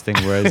always had this thing.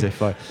 Whereas if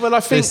like, well,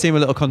 I think they seem a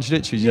little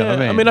contradictory. You know what I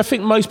mean? I mean, I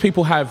think most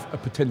people have a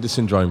Pretender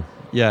syndrome.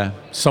 Yeah.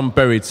 Some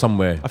buried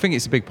somewhere. I think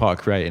it's a big part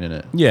of creating, isn't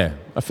it? Yeah.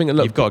 I think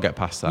you've got to get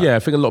past that. Yeah, I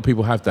think a lot of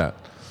people have that.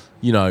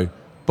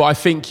 But I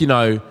think,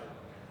 the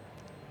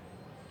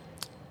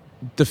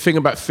thing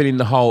about filling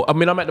the hole, I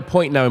mean, I'm at the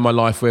point now in my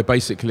life where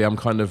basically I'm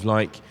kind of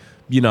like,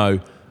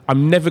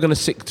 I'm never going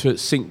to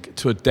sink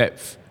to a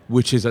depth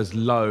which is as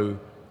low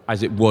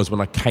as it was when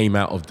I came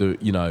out of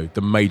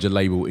the major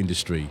label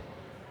industry.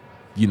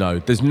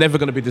 There's never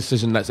going to be a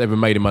decision that's ever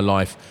made in my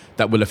life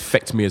that will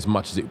affect me as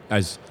much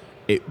as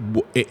it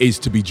is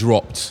to be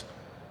dropped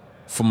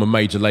from a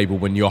major label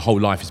when your whole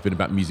life has been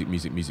about music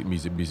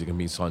and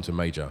being signed to a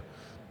major,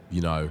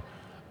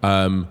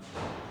 And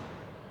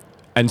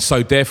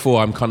so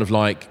therefore I'm kind of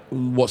like,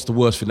 what's the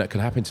worst thing that can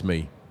happen to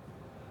me?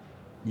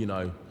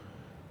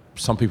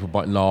 Some people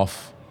might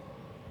laugh,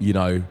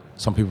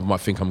 some people might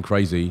think I'm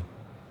crazy,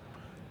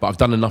 but I've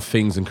done enough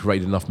things and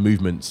created enough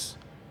movements,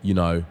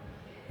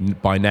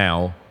 by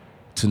now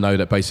to know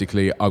that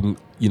basically I'm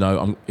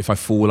if I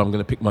fall, I'm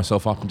going to pick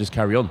myself up and just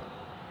carry on,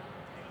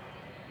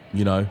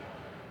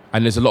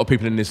 And there's a lot of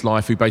people in this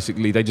life who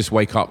basically, they just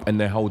wake up and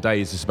their whole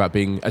day is just about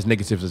being as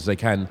negative as they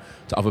can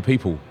to other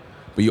people.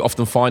 But you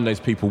often find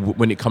those people,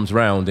 when it comes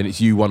around and it's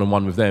you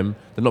one-on-one with them,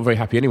 they're not very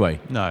happy anyway.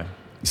 No.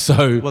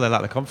 So, well, they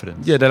lack the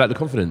confidence. Yeah, they lack the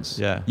confidence.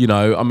 Yeah.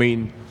 I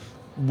mean,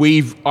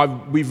 we've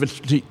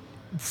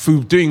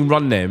through doing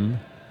Run Them,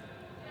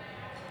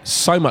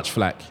 so much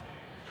flack.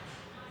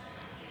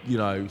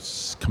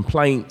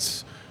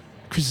 Complaints,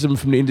 criticism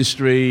from the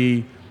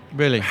industry,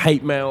 really,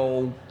 hate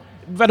mail.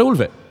 We've had all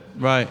of it.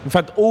 Right. We've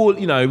had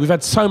we've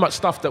had so much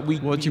stuff that we.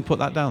 What do you put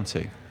that down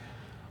to?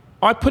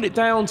 I put it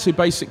down to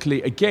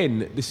basically,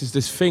 again, this is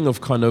this thing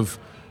of kind of,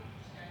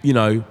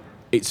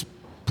 it's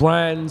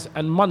brands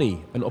and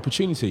money and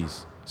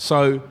opportunities.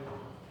 So,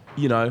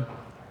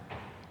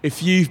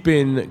 if you've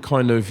been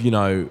kind of,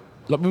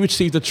 like we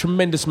received a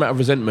tremendous amount of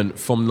resentment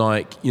from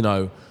what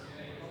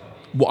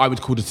I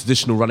would call the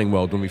traditional running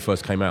world when we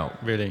first came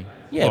out. Really?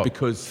 Yeah,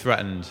 because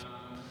threatened.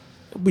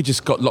 We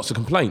just got lots of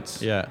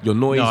complaints. Yeah. You're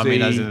noisy. No, I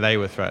mean, as in they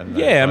were threatened.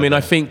 Yeah, I mean,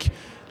 I think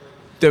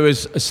there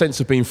was a sense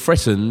of being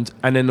threatened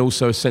and then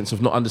also a sense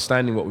of not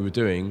understanding what we were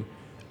doing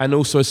and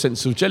also a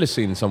sense of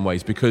jealousy in some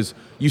ways because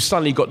you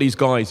suddenly got these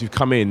guys who've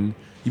come in,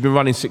 you've been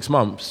running 6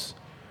 months,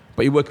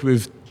 but you're working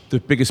with the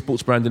biggest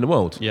sports brand in the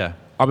world. Yeah.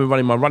 I've been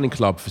running my running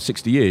club for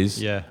 60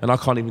 years and I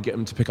can't even get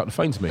them to pick up the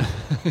phone to me.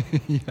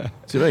 Yeah. Do you know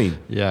what I mean?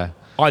 Yeah.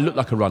 I look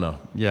like a runner.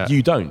 Yeah.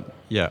 You don't.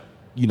 Yeah.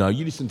 You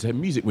listen to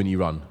music when you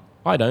run.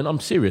 I don't. I'm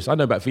serious. I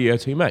know about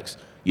VO2 Max.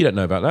 You don't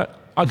know about that.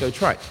 I go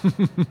track.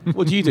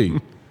 What do?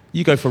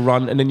 You go for a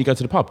run and then you go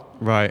to the pub.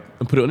 Right.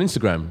 And put it on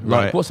Instagram.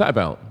 Like, what's that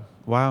about?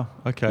 Wow.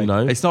 Okay.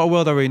 It's not a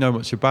world I really know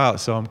much about,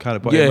 so I'm kind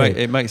of. But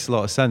it makes a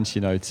lot of sense,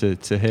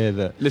 to hear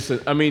that.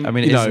 Listen, I mean,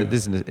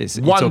 isn't it? It's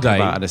you're talking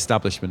about an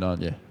establishment,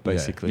 aren't you?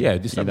 Basically. Yeah,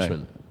 the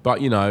establishment.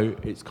 But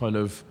it's kind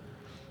of.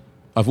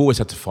 I've always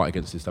had to fight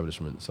against the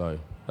establishment, so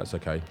that's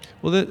okay.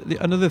 Well,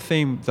 another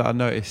theme that I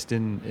noticed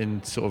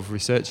in sort of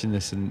researching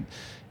this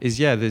is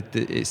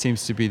it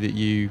seems to be that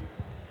you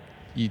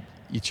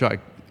try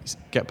to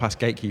get past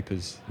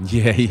gatekeepers.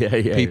 Yeah.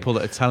 People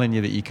that are telling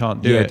you that you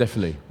can't do it. Yeah,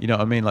 definitely. You know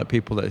what I mean? Like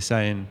people that are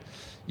saying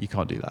you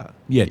can't do that.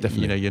 Yeah,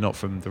 definitely. You're not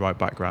from the right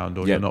background,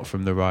 or you're not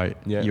from the right.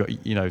 Yeah.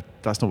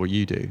 That's not what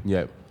you do.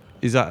 Yeah.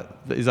 Is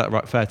that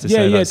right? Fair to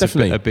say? That's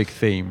definitely a big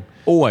theme.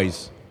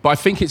 Always, but I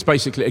think it's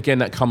basically again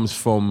that comes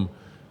from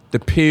the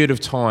period of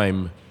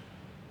time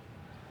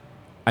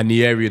and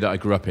the area that I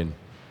grew up in.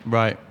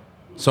 Right.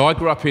 So I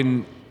grew up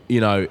in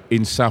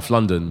South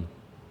London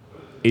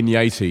in the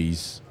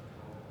 80s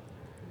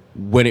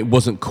when it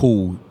wasn't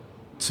cool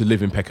to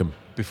live in Peckham.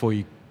 Before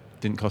you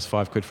didn't cost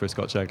 £5 for a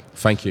Scotch egg.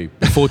 Thank you.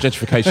 Before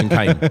gentrification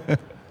came,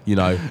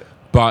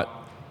 But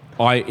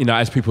I,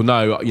 as people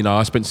know,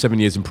 I spent 7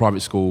 years in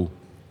private school.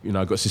 I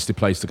got assisted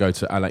place to go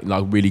to LA, like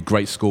a really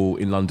great school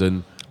in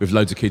London. with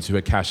loads of kids who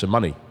had cash and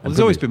money. Well, there's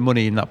always been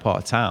money in that part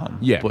of town,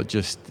 but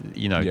just,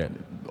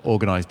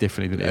 organised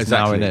differently than it is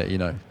now,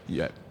 innit,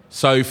 Yeah.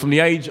 So from the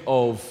age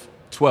of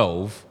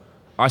 12,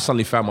 I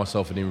suddenly found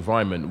myself in an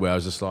environment where I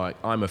was just like,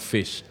 I'm a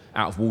fish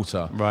out of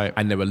water. Right.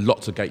 And there were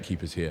lots of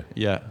gatekeepers here.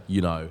 Yeah.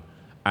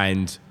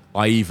 And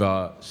I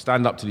either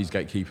stand up to these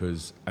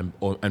gatekeepers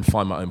and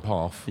find my own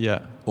path,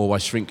 or I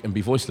shrink and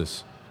be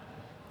voiceless.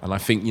 And I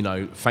think,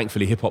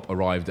 thankfully hip-hop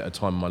arrived at a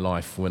time in my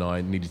life when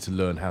I needed to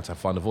learn how to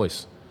find a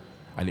voice.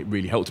 And it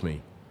really helped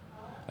me.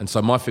 And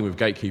so my thing with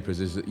gatekeepers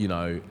is,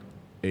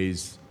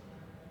 is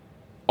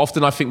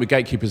often I think with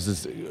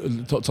gatekeepers,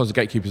 tons of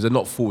gatekeepers are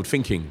not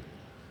forward-thinking.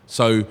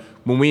 So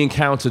when we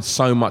encountered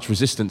so much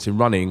resistance in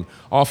running,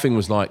 our thing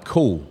was like,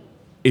 cool,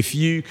 if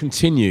you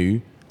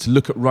continue to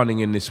look at running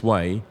in this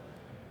way,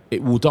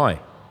 it will die.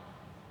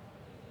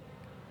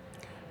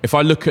 If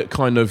I look at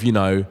kind of,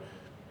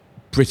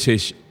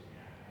 British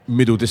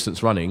middle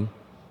distance running,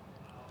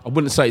 I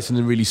wouldn't say it's in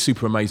a really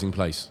super amazing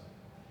place.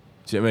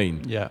 Do you know what I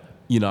mean? Yeah.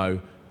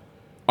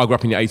 I grew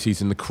up in the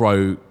 80s in the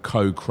Cram,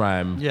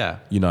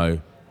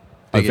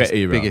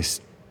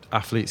 biggest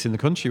athletes in the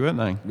country, weren't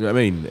they? You know what I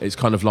mean? It's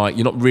kind of like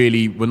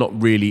we're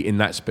not really in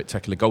that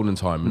spectacular golden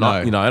time.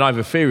 No. And I have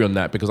a theory on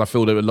that because I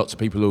feel there are lots of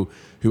people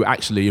who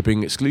actually are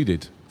being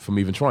excluded from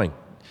even trying.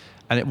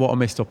 And what a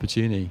missed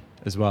opportunity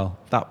as well.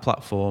 That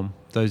platform,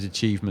 those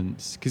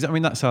achievements, because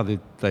that's how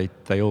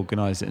they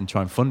organise it and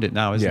try and fund it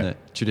now, isn't it?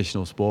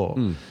 Traditional sport.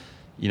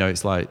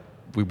 It's like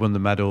we won the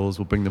medals,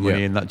 we'll bring the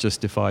money in, that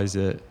justifies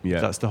it.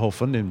 That's the whole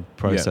funding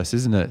process,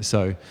 isn't it?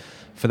 So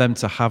for them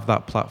to have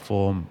that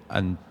platform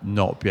and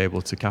not be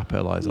able to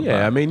capitalise on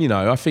that.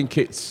 I think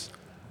it's,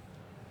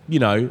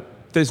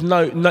 there's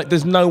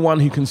no one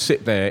who can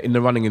sit there in the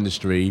running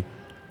industry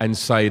and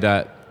say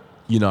that,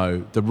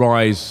 the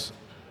rise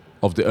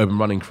of the urban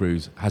running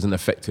crews hasn't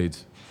affected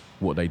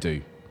what they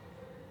do.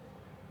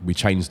 We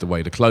changed the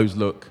way the clothes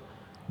look,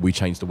 we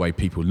changed the way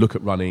people look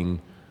at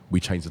running, we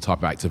changed the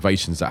type of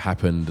activations that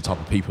happen, the type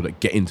of people that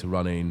get into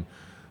running,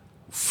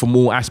 from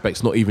all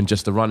aspects, not even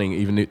just the running,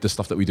 even the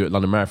stuff that we do at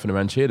London Marathon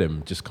around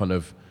Cheerham, just kind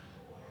of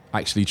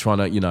actually trying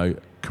to,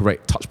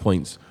 correct touch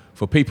points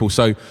for people.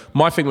 So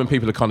my thing when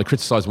people are kind of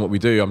criticising what we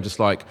do, I'm just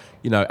like,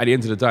 at the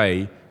end of the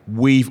day,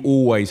 we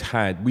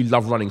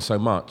love running so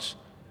much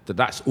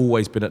that's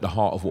always been at the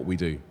heart of what we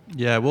do.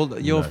 Yeah, well,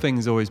 your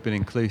thing's always been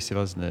inclusive,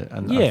 hasn't it?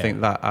 And I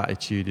think that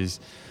attitude is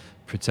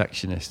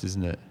protectionist,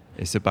 isn't it?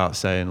 It's about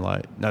saying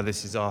like, no,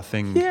 this is our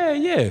thing. Yeah.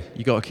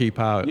 You got to keep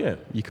out. Yeah.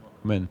 You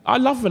come in. I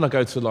love when I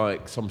go to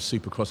like some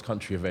super cross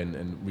country event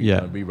and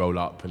we roll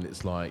up and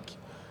it's like,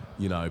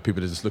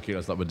 people are just looking at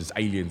us like we're just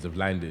aliens have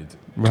landed.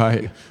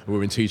 Right.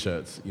 We're in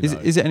t-shirts.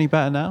 Is it any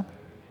better now?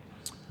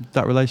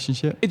 That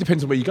relationship? It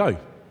depends on where you go.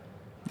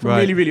 If I'm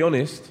really, really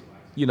honest,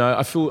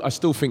 I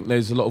still think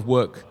there's a lot of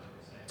work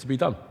to be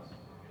done.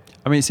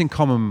 It's in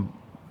common.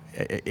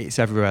 It's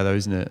everywhere though,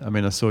 isn't it?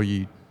 I saw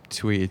you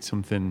tweeted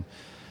something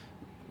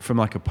from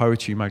like a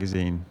poetry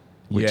magazine,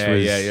 which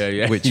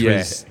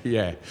was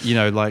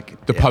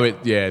like the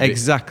poet,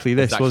 exactly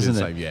this, exactly wasn't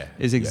the it? same,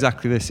 It's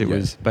exactly this. It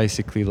was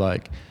basically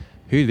like,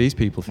 who do these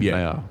people think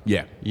they are?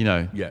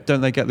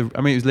 Don't they get the?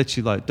 It was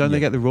literally like, don't they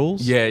get the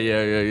rules?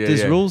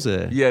 There's rules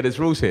here. Yeah, there's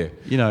rules here.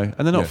 And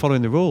they're not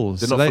following the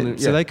rules, so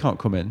they can't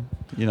come in.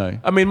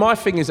 My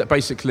thing is that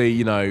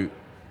basically, a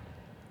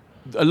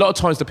lot of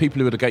times the people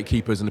who are the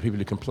gatekeepers and the people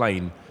who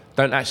complain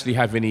don't actually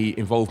have any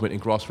involvement in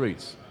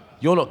grassroots.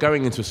 You're not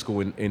going into a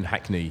school in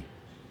Hackney,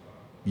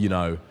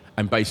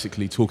 and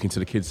basically talking to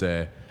the kids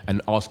there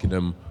and asking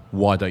them,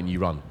 why don't you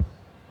run?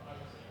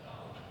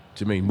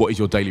 Do you mean, what is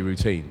your daily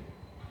routine?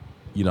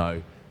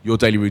 Your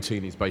daily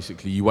routine is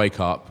basically you wake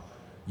up,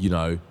 you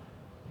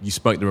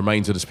smoke the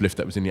remains of the spliff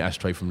that was in the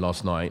ashtray from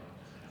last night,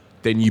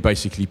 then you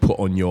basically put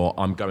on your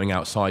I'm going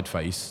outside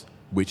face,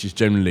 which is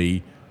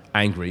generally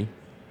angry,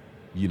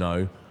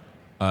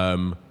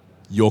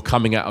 you're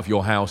coming out of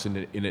your house in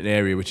an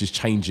area which is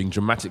changing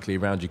dramatically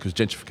around you because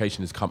gentrification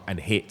has come and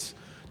hit.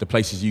 The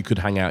places you could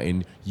hang out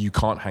in, you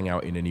can't hang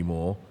out in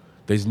anymore.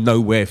 There's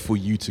nowhere for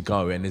you to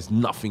go and there's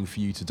nothing for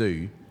you to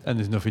do. And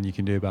there's nothing you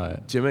can do about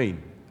it. Do you know what I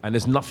mean? And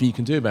there's nothing you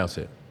can do about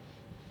it.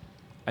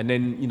 And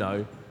then,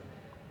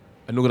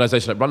 an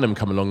organisation like Run Them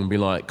come along and be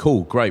like,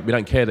 cool, great, we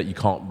don't care that you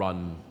can't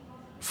run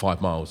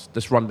 5 miles.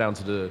 Let's run down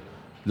to the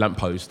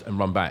lamppost and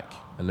run back.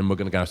 And then we're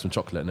going to go have some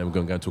chocolate and then we're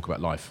going to go and talk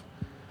about life.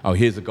 Oh,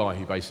 here's a guy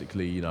who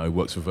basically,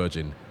 works for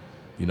Virgin.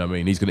 You know what I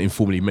mean? He's going to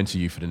informally mentor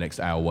you for the next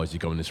hour while you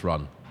go on this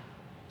run.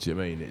 Do you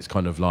know what I mean? It's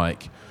kind of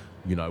like,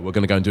 we're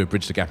going to go and do a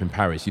Bridge the Gap in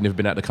Paris. You've never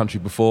been out of the country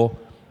before?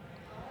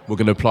 We're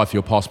going to apply for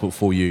your passport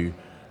for you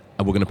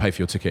and we're going to pay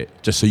for your ticket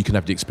just so you can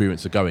have the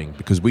experience of going.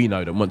 Because we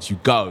know that once you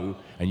go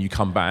and you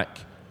come back,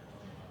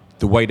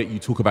 the way that you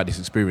talk about this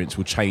experience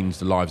will change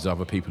the lives of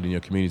other people in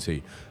your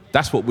community.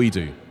 That's what we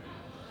do.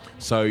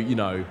 So,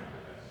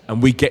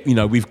 and we get,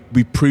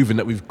 we've proven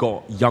that we've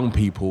got young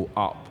people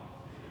up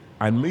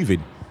and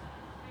moving.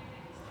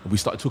 We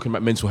started talking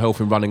about mental health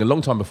and running a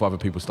long time before other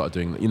people started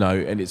doing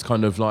it, and it's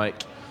kind of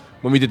like,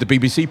 when we did the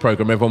BBC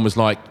programme, everyone was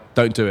like,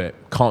 don't do it,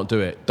 can't do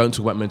it, don't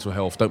talk about mental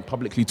health, don't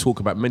publicly talk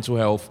about mental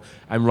health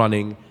and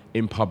running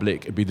in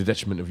public. It'd be the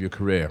detriment of your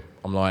career.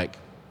 I'm like,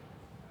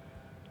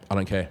 I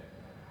don't care.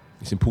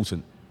 It's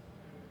important.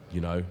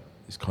 You know,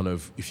 it's kind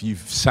of, if you've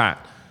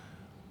sat,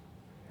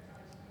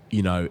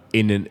 you know,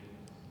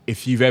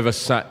 if you've ever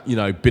sat, you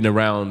know, been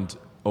around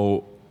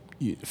or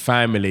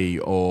family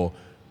or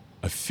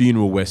a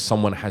funeral where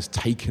someone has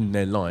taken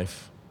their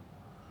life,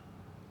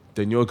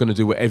 then you're going to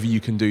do whatever you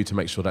can do to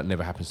make sure that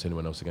never happens to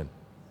anyone else again.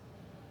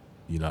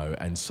 You know,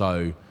 and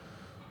so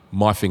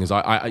my thing is,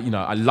 I you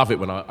know, I love it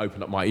when I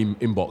open up my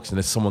inbox and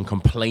there's someone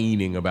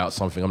complaining about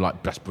something. I'm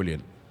like, that's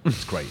brilliant.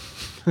 It's great.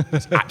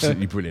 It's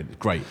absolutely brilliant. It's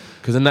great.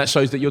 Because then that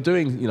shows that you're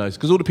doing, you know,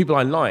 because all the people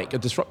I like are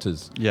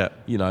disruptors. Yeah.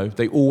 You know,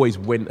 they always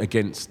went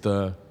against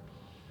the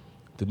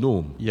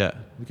norm. Yeah.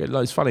 We get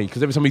loads, funny,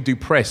 because every time we do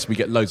press, we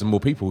get loads of more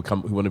people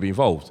who want to be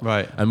involved.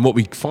 Right. And what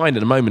we find at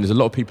the moment is a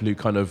lot of people who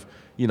kind of,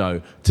 you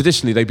know,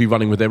 traditionally they'd be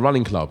running with their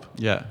running club.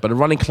 Yeah. But a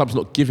running club's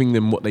not giving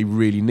them what they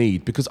really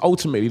need. Because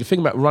ultimately, the thing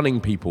about running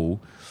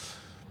people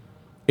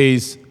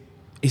is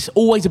it's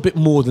always a bit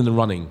more than the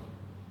running.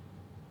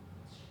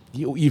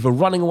 You're either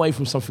running away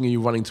from something or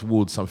you're running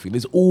towards something.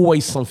 There's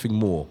always something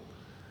more.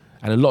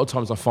 And a lot of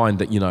times I find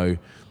that, you know,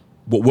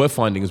 what we're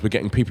finding is we're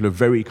getting people who are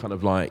very kind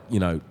of like, you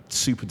know,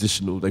 super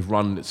traditional. They've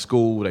run at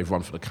school, they've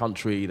run for the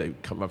country, they've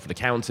run for the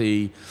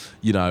county,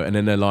 you know, and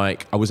then they're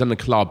like, I was in the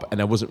club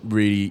and it wasn't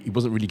really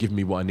giving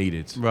me what I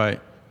needed. Right.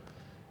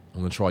 I'm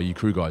going to try you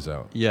crew guys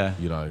out. Yeah.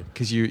 You know.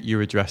 Because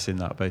you're addressing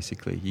that,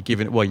 basically. You're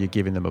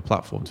giving them a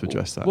platform to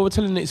address that. Well, we're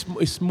telling them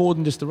it's more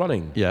than just the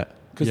running. Yeah.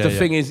 Because the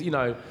thing is, you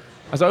know,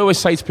 as I always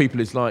say to people,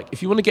 it's like,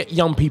 if you want to get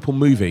young people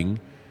moving,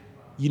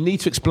 you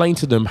need to explain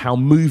to them how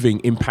moving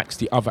impacts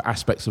the other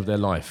aspects of their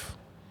life.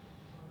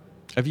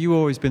 Have you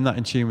always been that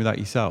in tune with that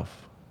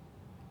yourself?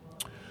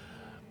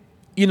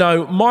 You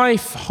know, my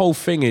whole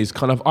thing is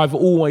kind of, I've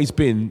always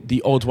been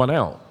the odd one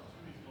out.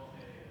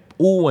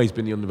 Always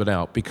been the odd one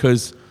out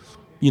because,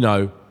 you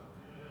know,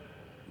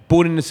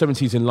 born in the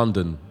 70s in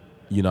London,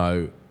 you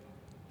know,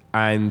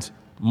 and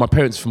my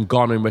parents from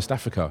Ghana in West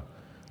Africa.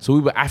 So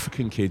we were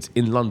African kids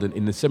in London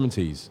in the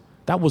 70s.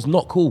 That was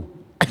not cool.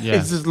 Yeah.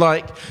 It's just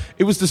like,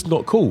 it was just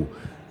not cool,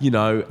 you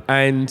know,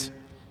 and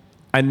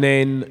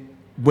then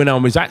when I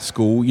was at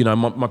school, you know,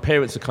 my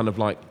parents are kind of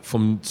like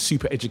from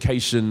super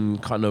education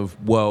kind of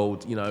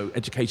world, you know,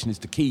 education is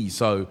the key.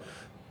 So,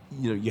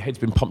 you know, your head's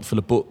been pumped full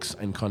of books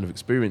and kind of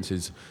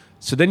experiences.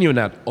 So then you're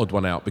an odd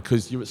one out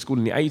because you're at school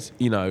in the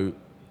you know,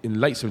 in the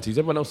late 70s.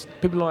 Everyone else,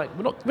 people are like,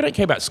 we don't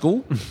care about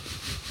school.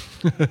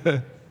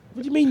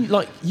 What do you mean?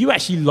 Like, you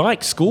actually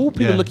like school?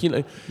 People are looking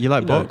at you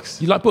like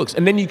books. You like books.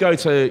 And then you go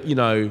to, you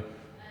know,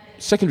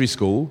 secondary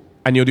school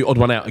and you're the odd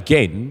one out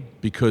again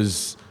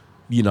because,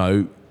 you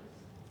know,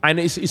 and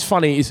it's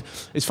funny.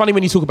 It's funny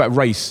when you talk about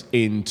race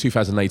in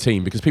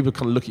 2018 because people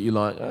kind of look at you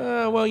like,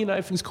 well, you know,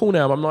 everything's cool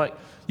now. I'm like,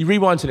 you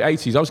rewind to the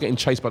 80s, I was getting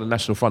chased by the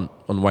National Front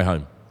on the way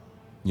home.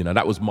 You know,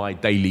 that was my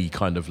daily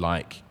kind of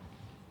like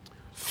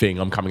thing.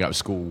 I'm coming out of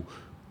school.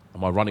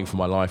 Am I running for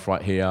my life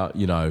right here?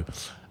 You know,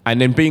 and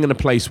then being in a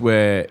place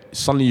where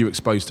suddenly you're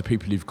exposed to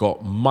people who've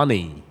got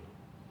money.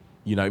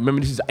 You know,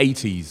 remember this is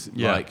 80s,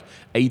 like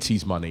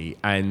 80s money,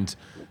 and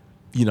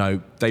you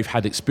know they've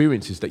had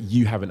experiences that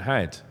you haven't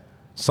had.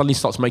 Suddenly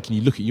starts making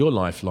you look at your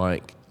life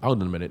like,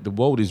 hold on a minute, the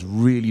world is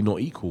really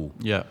not equal.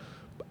 Yeah.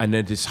 And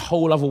there's this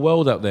whole other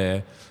world out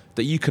there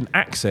that you can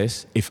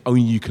access if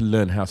only you can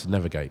learn how to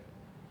navigate.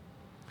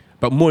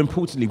 But more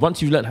importantly,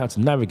 once you've learned how to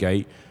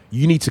navigate,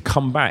 you need to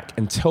come back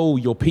and tell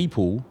your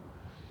people,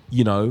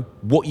 you know,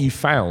 what you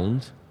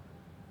found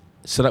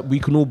so that we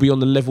can all be on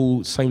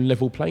the same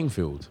level playing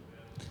field.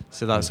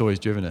 So that's always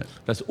driven it?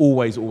 That's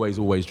always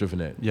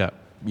driven it. Yeah.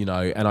 You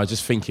know, and I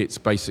just think it's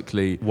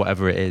basically...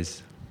 Whatever it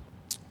is,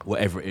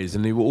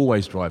 and it will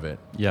always drive it.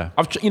 Yeah.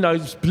 You know,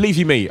 believe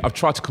you me, I've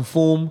tried to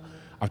conform,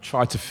 I've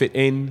tried to fit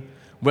in.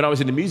 When I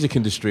was in the music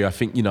industry, I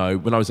think, you know,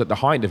 when I was at the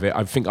height of it,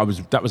 I think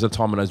that was a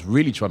time when I was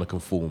really trying to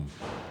conform.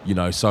 You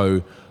know,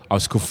 so I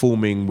was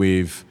conforming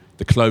with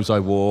the clothes I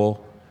wore,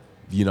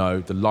 you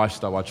know, the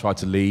lifestyle I tried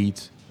to lead,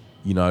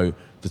 you know,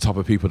 the type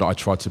of people that I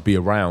tried to be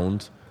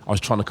around. I was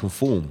trying to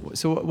conform.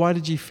 So why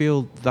did you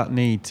feel that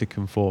need to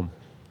conform,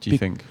 do you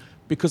think?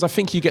 Because I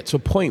think you get to a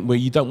point where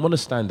you don't want to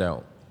stand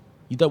out.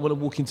 You don't want to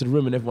walk into the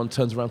room and everyone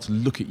turns around to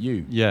look at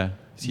you. Yeah.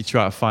 So you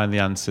try to find the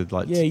answer,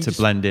 like to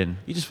blend in.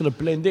 You just want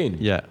to blend in.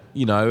 Yeah.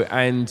 You know,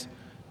 and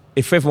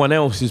if everyone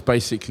else is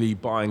basically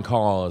buying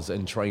cars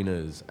and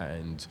trainers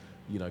and,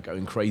 you know,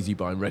 going crazy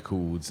buying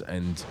records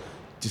and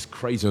just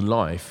crazy in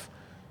life,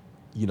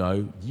 you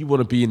know, you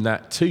want to be in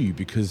that too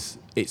because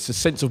it's a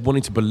sense of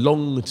wanting to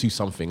belong to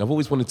something. I've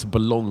always wanted to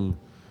belong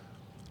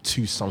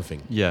to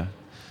something. Yeah.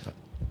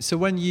 So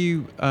when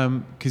you,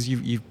 because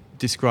you've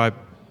described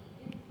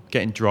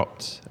getting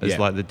dropped as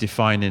like the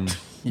defining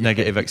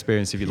negative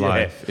experience of your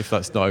life, if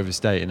that's not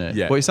overstating it.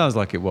 Yeah. Well, it sounds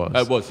like it was.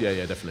 It was,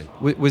 yeah,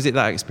 definitely. Was it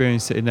that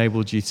experience that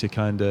enabled you to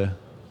kind of,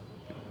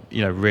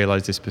 you know,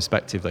 realise this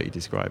perspective that you're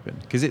describing?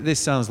 Because this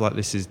sounds like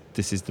this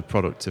is the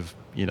product of,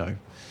 you know,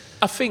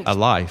 a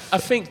life. I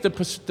think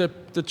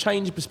the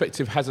change in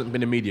perspective hasn't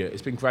been immediate.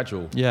 It's been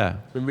gradual. Yeah.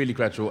 It's been really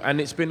gradual.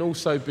 And it's been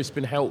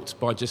helped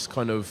by just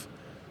kind of,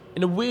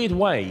 in a weird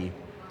way,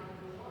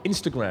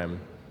 Instagram.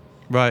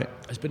 Right.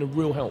 Has been a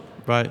real help.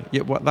 Right.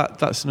 Yeah.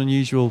 That's an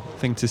unusual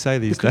thing to say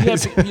these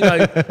days.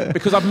 Yeah,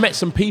 because I've met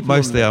some people.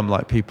 Mostly, I'm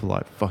like people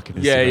like fucking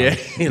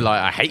Instagram. Yeah.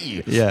 Like I hate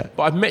you. Yeah.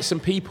 But I've met some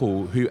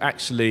people who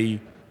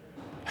actually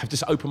have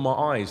just opened my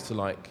eyes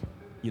to a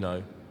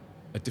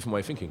different way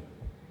of thinking.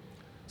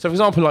 So, for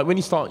example, like when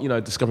you start,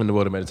 discovering the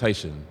world of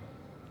meditation,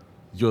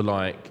 you're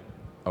like,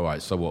 all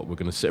right, so what? We're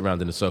going to sit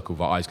around in a circle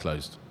with our eyes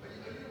closed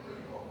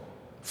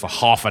for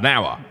half an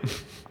hour.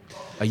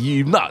 Are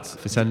you nuts?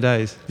 For 10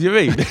 days. You know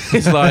what I mean?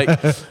 It's like,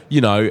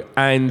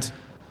 and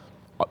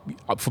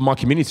for my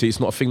community,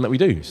 it's not a thing that we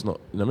do. It's not,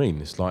 you know what I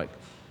mean? It's like,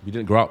 we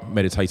didn't grow up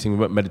meditating. We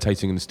weren't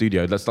meditating in the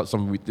studio. That's not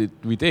something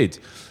we did,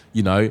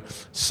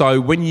 So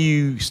when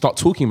you start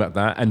talking about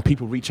that and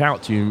people reach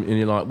out to you and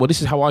you're like, well,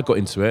 this is how I got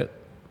into it,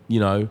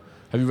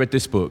 have you read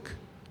this book?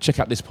 Check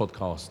out this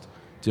podcast.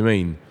 Do you know what I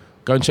mean?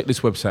 Go and check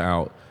this website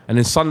out. And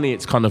then suddenly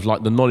it's kind of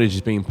like the knowledge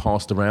is being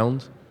passed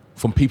around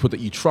from people that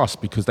you trust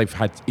because they've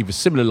had either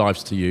similar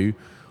lives to you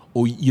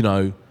or, you're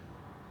on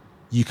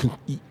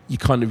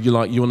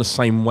the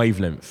same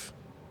wavelength.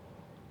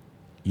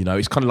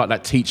 It's kind of like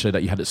that teacher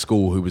that you had at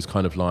school who was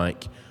kind of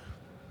like,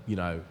 he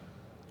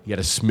had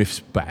a Smith's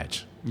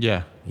badge.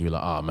 Yeah. And you're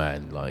like, oh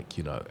man,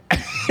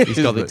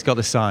 He's got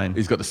the sign.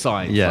 He's got the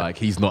sign. Yeah. Like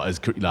he's not as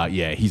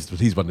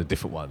he's one of the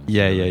different ones.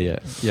 Yeah.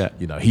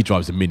 He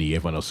drives a Mini.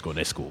 Everyone else got an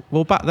Escort.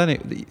 Well, back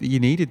then you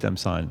needed them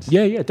signs.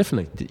 Yeah,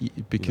 definitely.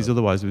 Because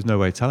otherwise there was no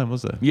way to tell him,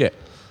 was there? Yeah.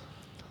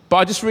 But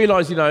I just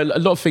realised, a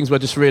lot of things where I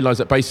just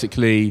realised that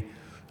basically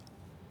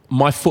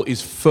my foot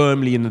is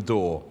firmly in the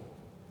door,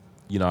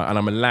 and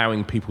I'm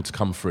allowing people to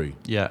come through.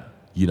 Yeah.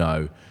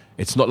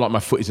 It's not like my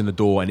foot is in the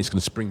door and it's going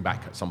to spring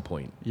back at some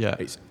point. Yeah.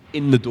 It's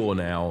in the door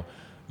now.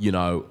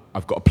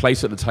 I've got a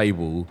place at the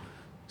table.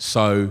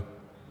 So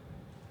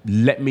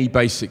let me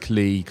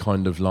basically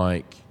kind of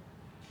let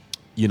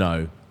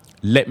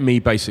me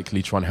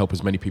basically try and help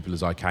as many people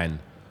as I can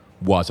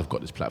whilst I've got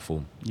this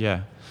platform.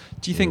 Yeah.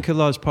 Do you think a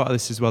large part of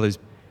this as well is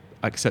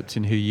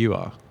accepting who you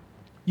are?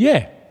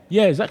 Yeah,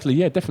 exactly.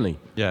 Yeah, definitely.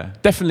 Yeah.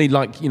 Definitely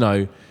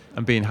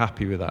and being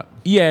happy with that.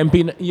 Yeah,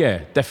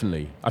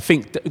 definitely. I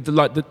think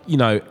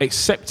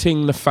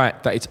accepting the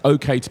fact that it's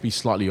okay to be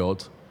slightly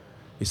odd,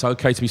 it's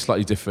okay to be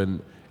slightly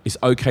different, it's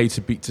okay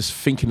to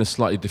think in a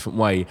slightly different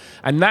way,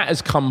 and that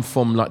has come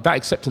from that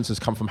acceptance has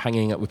come from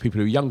hanging out with people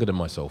who are younger than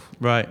myself.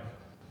 Right,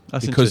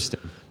 that's interesting.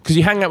 Because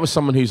you hang out with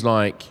someone who's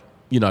like,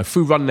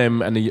 through Run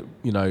Them and the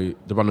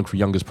Run Them Crew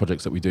Youngers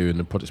projects that we do and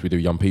the projects we do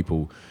with young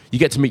people, you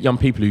get to meet young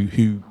people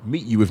who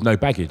meet you with no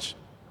baggage.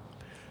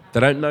 They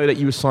don't know that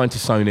you were signed to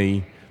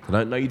Sony. They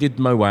don't know you did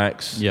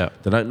Mowax. Yeah.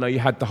 They don't know you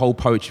had the whole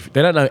poetry.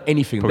 They don't know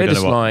anything. Probably They're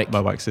just like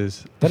Mowax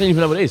is. They don't even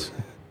know what it is.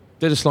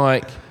 They're just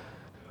like,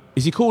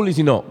 is he cool? Is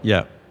he not?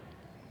 Yeah.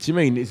 Do you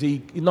mean is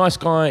he a nice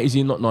guy? Is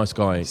he not nice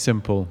guy?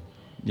 Simple.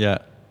 Yeah.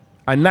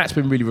 And that's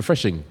been really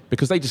refreshing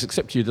because they just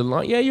accept you. They're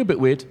like, yeah, you're a bit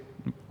weird,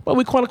 but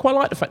we quite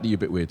like the fact that you're a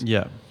bit weird.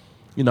 Yeah.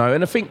 And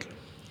I think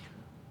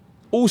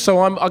also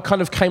I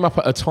kind of came up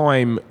at a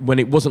time when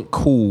it wasn't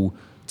cool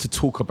to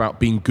talk about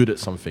being good at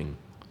something.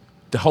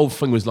 The whole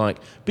thing was like,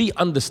 be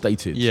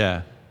understated.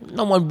 Yeah.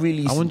 No one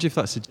really... I wonder if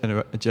that's a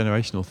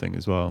generational thing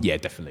as well. Yeah,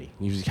 definitely.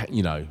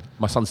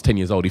 My son's 10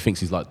 years old. He thinks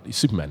he's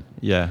Superman.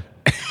 Yeah.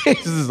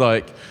 This is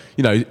like,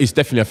 it's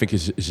definitely, I think,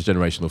 it's a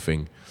generational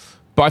thing.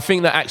 But I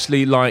think that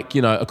actually,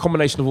 a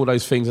combination of all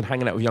those things and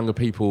hanging out with younger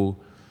people...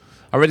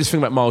 I read this thing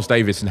about Miles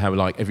Davis and how,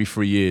 every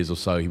 3 years or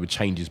so, he would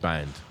change his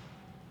band.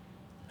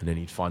 And then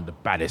he'd find the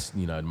baddest,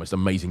 the most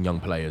amazing young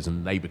players,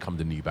 and they become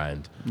the new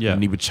band. Yeah.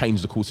 And he would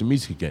change the course of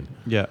music again.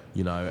 Yeah.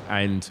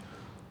 And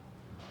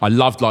I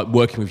loved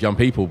working with young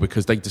people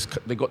because they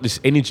got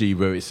this energy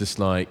where it's just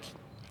like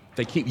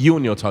they keep you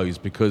on your toes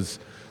because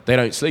they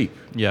don't sleep.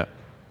 Yeah.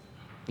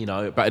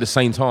 But at the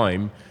same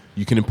time,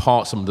 you can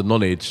impart some of the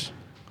knowledge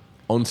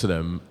onto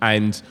them.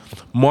 And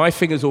my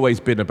thing has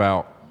always been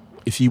about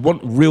if you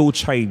want real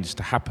change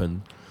to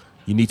happen,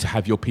 you need to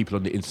have your people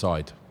on the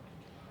inside.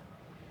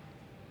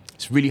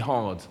 It's really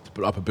hard to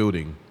put up a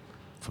building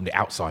from the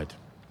outside.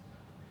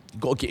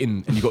 You've got to get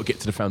in and you've got to get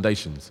to the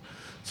foundations.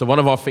 So one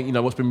of our things,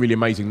 what's been really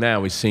amazing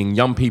now is seeing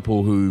young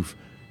people who've,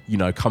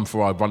 come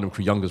for our Run Them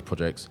Crew Youngers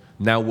projects,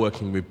 now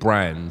working with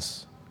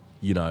brands,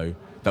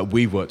 that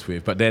we've worked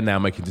with, but they're now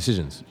making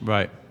decisions.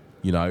 Right.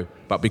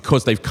 But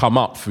because they've come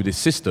up through this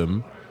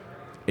system,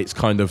 it's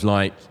kind of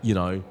like,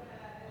 you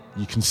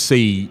can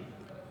see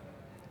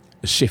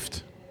a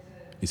shift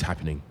is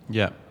happening.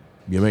 Yeah.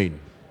 You know what I mean?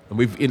 And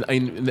we've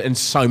and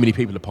so many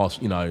people have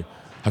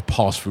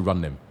passed through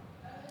Run Them.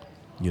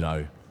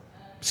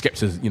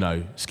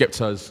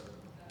 Skepta's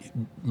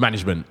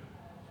management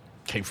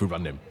came through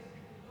Run Them.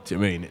 Do you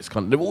know what I mean? It's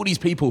kind of there are all these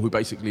people who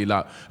basically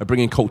are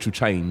bringing cultural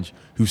change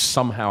who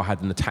somehow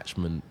had an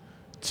attachment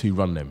to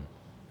Run Them.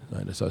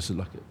 So it's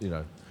like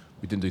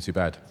we didn't do too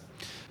bad.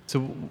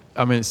 So,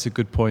 I mean, it's a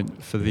good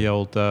point for the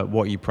old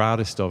 "what are you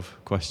proudest of"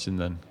 question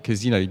then,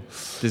 because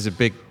there's a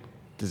big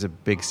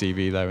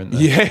CV there, isn't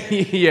there?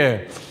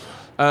 Yeah.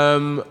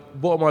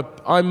 What am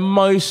I'm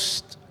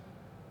most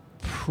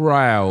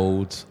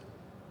proud,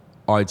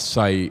 I'd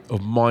say,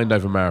 of Mind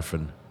Over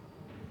Marathon,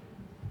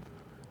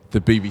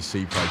 the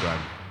BBC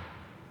programme.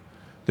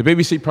 The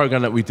BBC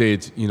programme that we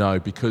did,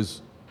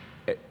 because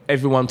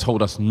everyone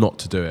told us not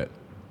to do it.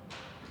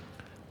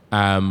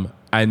 And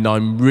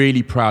I'm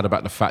really proud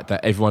about the fact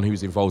that everyone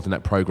who's involved in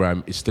that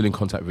programme is still in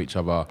contact with each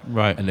other.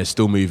 Right. And they're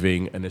still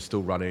moving and they're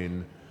still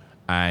running.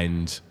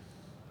 And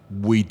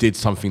we did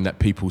something that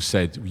people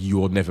said,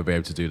 you'll never be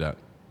able to do that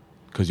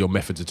because your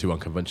methods are too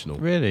unconventional.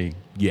 Really?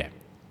 Yeah.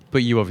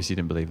 But you obviously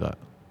didn't believe that.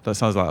 That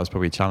sounds like that was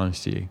probably a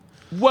challenge to you.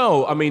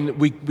 Well, I mean,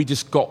 we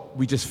just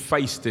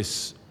faced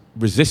this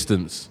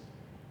resistance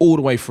all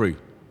the way through,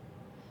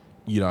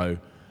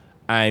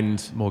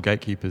 and more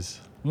gatekeepers,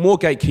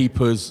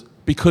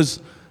 because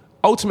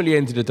ultimately, at the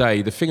end of the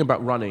day, the thing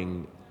about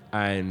running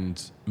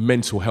and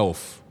mental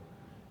health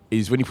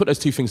is when you put those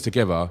two things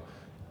together,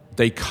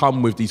 they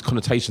come with these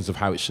connotations of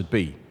how it should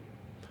be,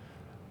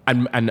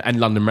 and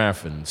London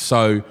Marathon.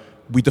 So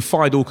we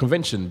defied all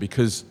convention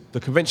because the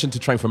convention to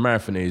train for a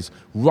marathon is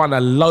run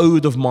a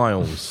load of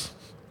miles.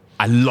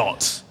 A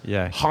lot.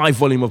 Yeah. High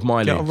volume of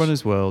mileage. Get on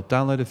Runner's World,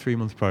 download a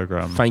 3-month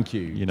program. Thank you.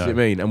 You know what I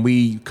mean? And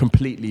we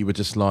completely were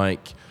just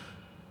like,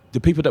 the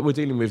people that we're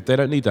dealing with, they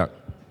don't need that.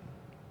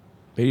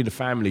 They need a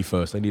family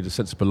first. They need a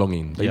sense of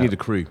belonging. They need a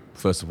crew,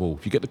 first of all.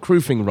 If you get the crew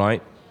thing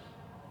right,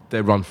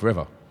 they run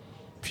forever.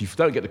 If you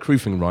don't get the crew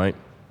thing right,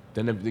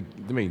 they're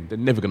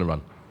never going to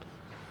run.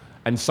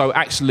 And so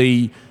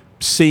actually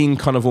seeing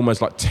kind of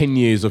almost like 10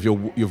 years of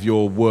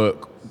your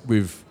work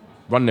with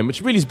Run Them,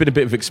 which really has been a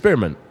bit of an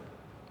experiment,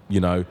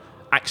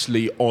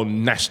 actually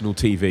on national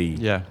TV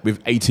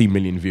with 18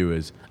 million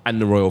viewers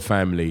and the royal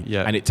family,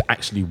 and it to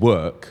actually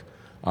work,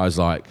 I was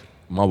like,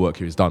 my work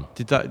here is done.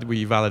 Were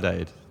you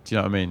validated? Do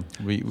you know what I mean?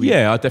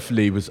 Yeah, I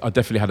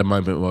definitely had a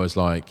moment where I was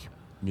like,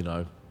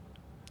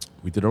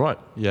 we did all right.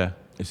 Yeah.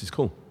 This is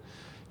cool.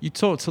 You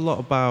talked a lot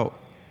about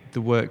the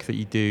work that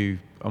you do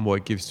and what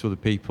it gives to other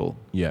people.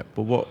 Yeah.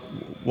 But what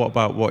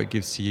about what it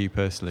gives to you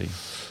personally?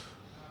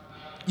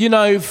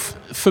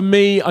 For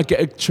me, I get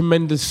a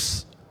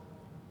tremendous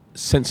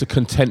sense of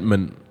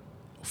contentment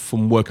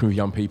from working with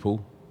young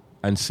people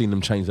and seeing them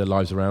change their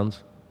lives around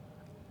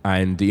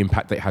and the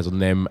impact that it has on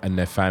them and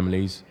their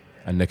families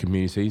and their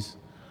communities.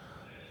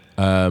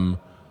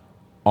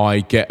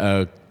 I get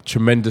a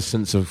tremendous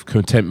sense of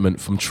contentment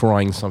from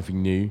trying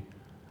something new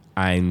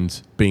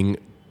and being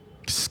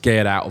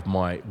scared out of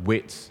my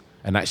wits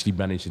and actually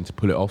managing to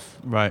pull it off.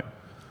 Right.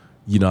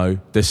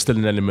 There's still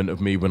an element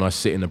of me when I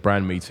sit in a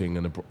brand meeting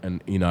and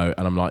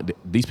I'm like,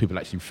 these people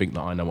actually think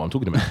that I know what I'm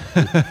talking about.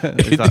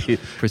 Is that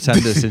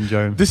pretender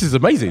syndrome? This is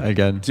amazing.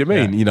 Again. Do you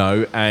mean?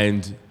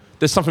 And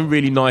there's something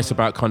really nice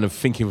about kind of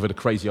thinking of a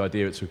crazy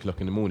idea at 2 o'clock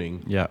in the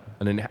morning. Yeah.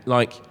 And then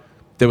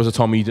there was a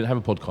time when you didn't have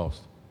a podcast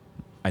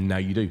and now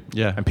you do.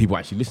 Yeah. And people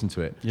actually listen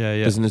to it. Yeah,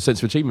 yeah. There's a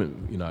sense of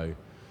achievement,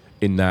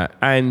 in that.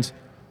 And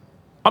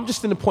I'm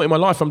just in a point in my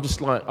life, I'm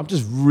just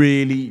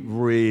really,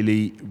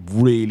 really,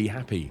 really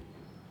happy.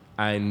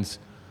 And,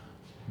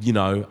 and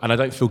I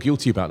don't feel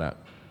guilty about that.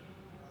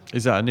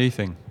 Is that a new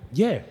thing?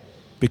 Yeah.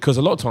 Because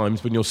a lot of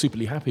times when you're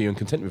superly happy and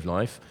content with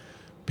life,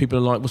 people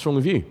are like, what's wrong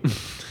with you?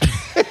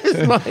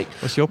 It's like,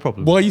 what's your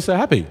problem? Why are you so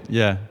happy?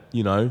 Yeah.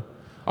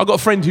 I've got a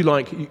friend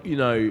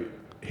who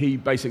he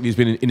basically has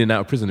been in and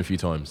out of prison a few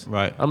times.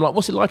 Right. I'm like,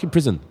 what's it like in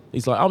prison?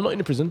 He's like, I'm not in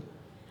a prison.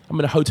 I'm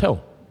in a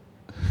hotel.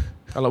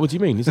 I'm like, what do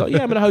you mean? He's like,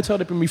 yeah, I'm in a hotel.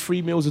 They bring me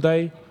 3 meals a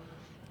day.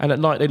 And at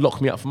night, they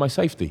lock me up for my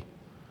safety.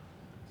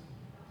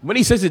 When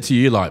he says it to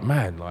you, you're like,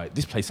 man,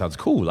 this place sounds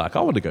cool. I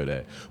want to go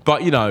there.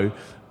 But,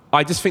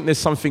 I just think there's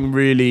something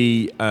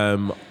really...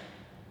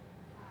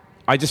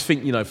 I just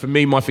think, for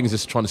me, my thing is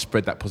just trying to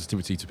spread that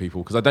positivity to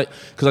people.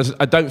 Because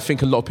I don't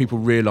think a lot of people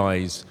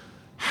realise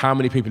how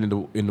many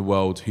people in the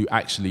world who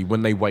actually,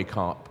 when they wake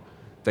up,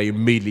 they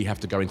immediately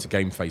have to go into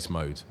game face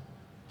mode.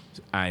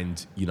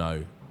 And,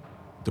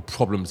 the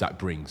problems that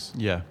brings.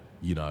 Yeah.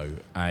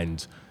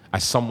 And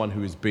as someone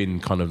who has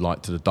been kind of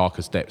to the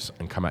darkest depths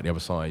and come out the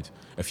other side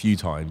a few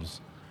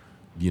times,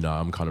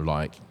 I'm kind of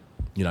like,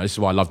 this is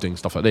why I love doing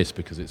stuff like this,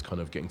 because it's kind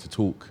of getting to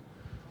talk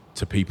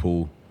to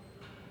people,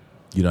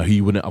 who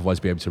you wouldn't otherwise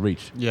be able to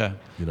reach. Yeah.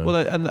 Well,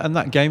 and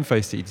that game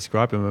face that you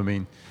describe, I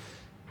mean,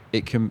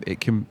 it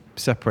can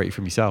separate you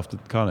from yourself,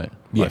 can't it?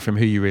 Yeah. From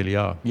who you really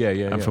are. Yeah.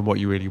 And from what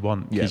you really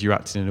want, because you're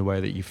acting in a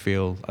way that you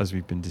feel, as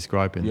we've been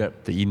describing,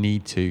 that you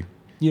need to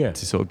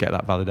sort of get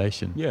that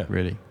validation. Yeah.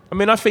 Really. I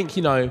mean, I think,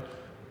 one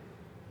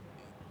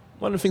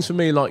of the things for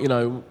me,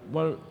 one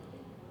of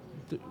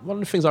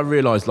the things I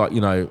realised, why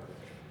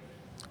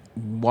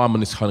I'm on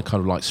this kind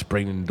of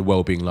spreading the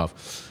well-being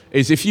love,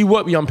 is if you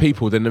work with young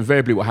people, then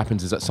invariably what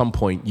happens is at some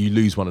point you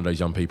lose one of those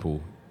young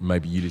people.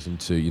 Maybe you lose them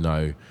to, you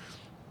might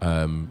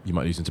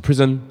lose them to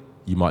prison,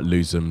 you might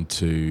lose them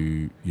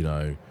to,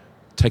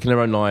 taking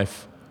their own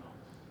life,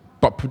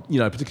 but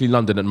particularly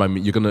London at the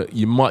moment,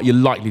 you're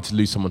likely to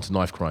lose someone to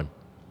knife crime.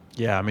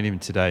 Yeah, I mean, even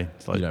today,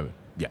 it's like...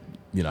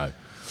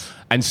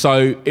 And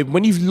so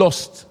when you've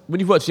worked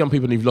with young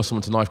people and you've lost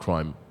someone to knife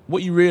crime,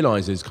 what you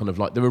realise is kind of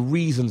like there are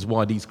reasons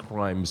why these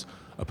crimes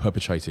are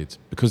perpetrated.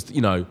 Because,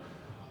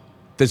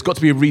 there's got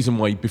to be a reason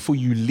why before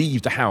you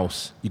leave the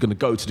house, you're going to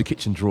go to the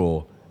kitchen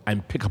drawer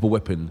and pick up a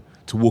weapon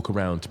to walk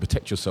around to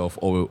protect yourself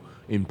or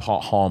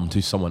impart harm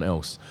to someone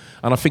else.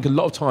 And I think a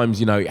lot of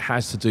times, it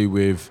has to do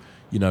with,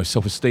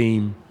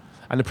 self-esteem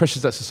and the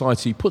pressures that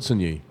society puts on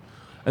you.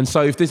 And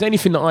so if there's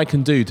anything that I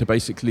can do to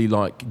basically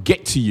like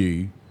get to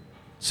you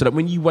so that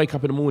when you wake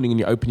up in the morning and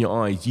you open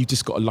your eyes, you've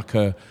just got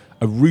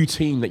a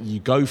routine that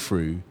you go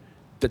through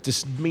that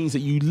just means that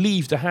you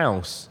leave the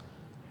house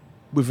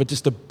with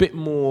just a bit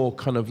more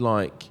kind of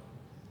like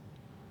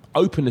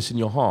openness in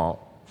your heart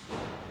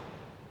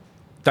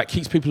that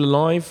keeps people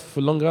alive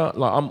for longer.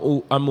 Like I'm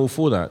all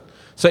for that.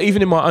 So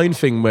even in my own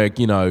thing where,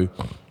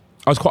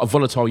 I was quite a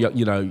volatile,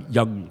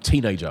 young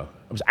teenager.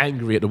 I was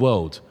angry at the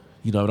world,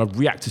 and I'd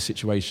react to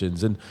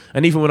situations. And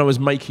even when I was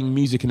making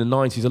music in the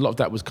 90s, a lot of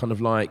that was kind of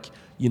like,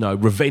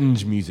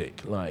 revenge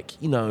music. Like,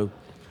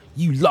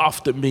 you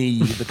laughed at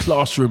me in the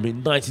classroom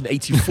in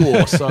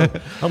 1984, so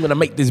I'm going to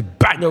make this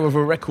banger of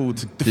a record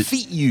to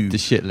defeat you. The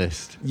shit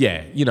list.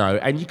 Yeah,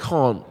 and you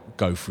can't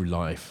go through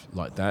life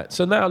like that.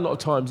 So now a lot of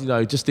times,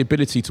 just the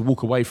ability to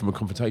walk away from a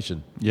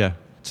confrontation. Yeah.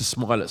 To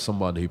smile at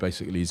someone who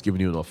basically is giving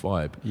you an off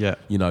vibe. Yeah.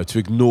 To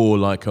ignore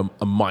like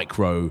a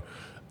micro,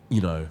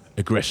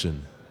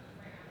 aggression.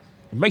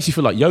 It makes you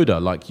feel like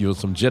Yoda, like you're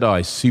some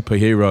Jedi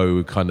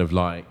superhero kind of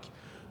like,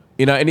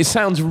 and it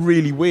sounds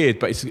really weird,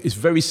 but it's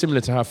very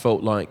similar to how I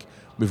felt like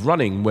with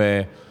running,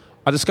 where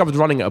I discovered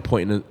running at a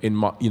point in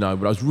my, when I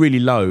was really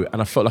low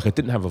and I felt like I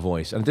didn't have a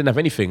voice and I didn't have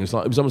anything. It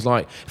was almost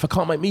like, if I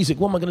can't make music,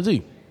 what am I going to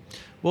do?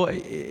 Well,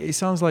 it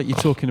sounds like you're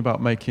talking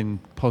about making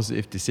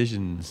positive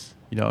decisions.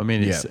 You know what I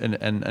mean? It's,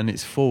 and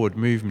it's forward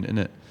movement, isn't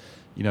it?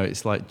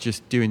 It's like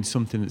just doing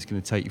something that's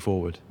going to take you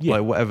forward. Yeah.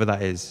 Like whatever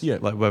that is. Yeah.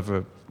 Like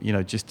whether,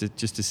 just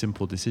a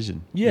simple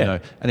decision. Yeah.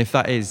 And if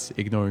that is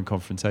ignoring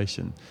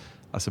confrontation,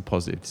 that's a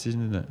positive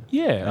decision, isn't it?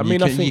 Yeah.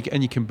 And I think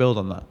you can build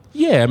on that.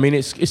 Yeah. I mean,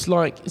 it's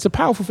like, it's a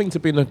powerful thing to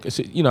be in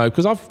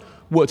because I've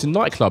worked in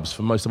nightclubs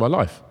for most of my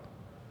life.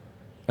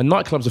 And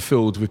nightclubs are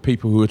filled with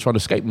people who are trying to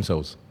escape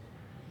themselves.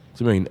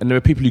 Do you know what I mean? And there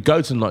are people who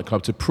go to the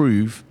nightclub to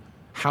prove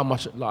how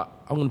much, like,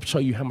 I'm going to show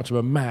you how much of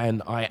a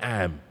man I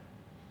am.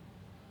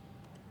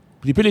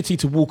 The ability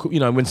to walk,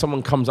 when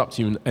someone comes up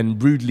to you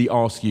and rudely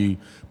asks you,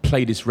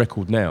 play this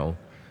record now,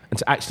 and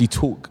to actually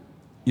talk,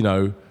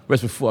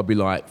 whereas before I'd be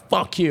like,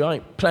 fuck you, I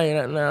ain't playing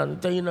that now,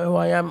 do you know who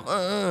I am?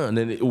 And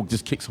then it all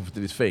just kicks off into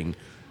this thing.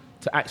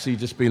 To actually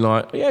just be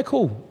like, yeah,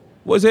 cool.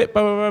 What is it?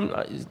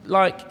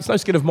 Like, it's no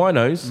skin of my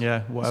nose.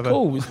 Yeah, whatever. It's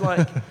cool. It's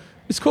like,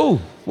 it's cool.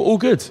 We're all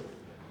good.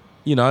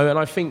 And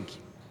I think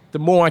the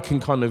more I can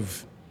kind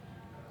of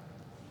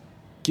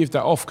give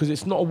that off, because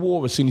it's not a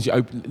war as soon as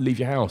you leave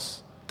your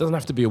house. It doesn't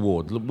have to be a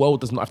war. The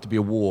world doesn't have to be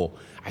a war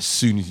as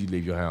soon as you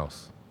leave your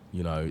house.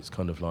 It's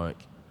kind of like,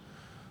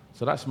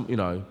 so that's,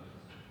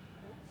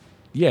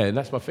 yeah, and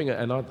that's my thing.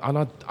 And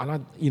I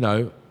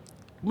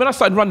when I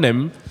started running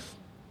them,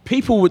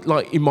 people would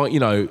like, in my,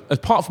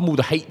 apart from all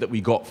the hate that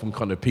we got from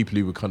kind of people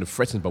who were kind of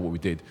threatened by what we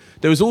did,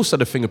 there was also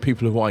the thing of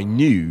people who I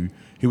knew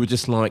who were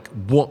just like,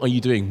 what are you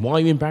doing? Why are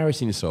you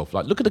embarrassing yourself?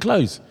 Like, look at the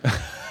clothes.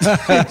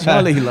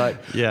 Charlie, like,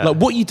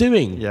 what are you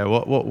doing? Yeah,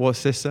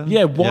 what's this then?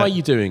 Yeah, why are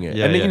you doing it?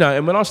 Yeah, and then,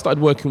 and when I started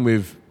working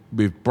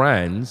with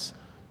brands,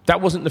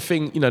 that wasn't the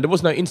thing, there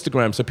was no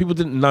Instagram, so people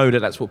didn't know that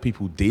that's what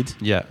people did.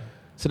 Yeah.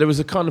 So there was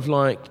a kind of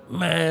like,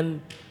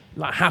 man,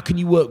 like, how can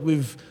you work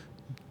with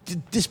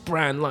this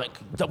brand? Like,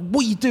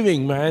 what are you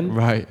doing, man?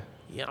 Right.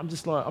 Yeah, I'm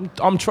just like,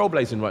 I'm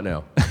trailblazing right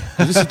now.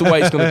 This is the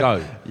way it's going to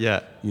go.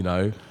 Yeah.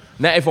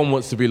 Now everyone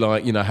wants to be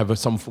like, have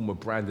some form of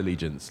brand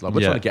allegiance. Like,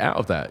 we're trying to get out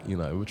of that,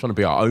 We're trying to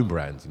be our own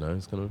brand,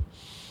 It's kind of...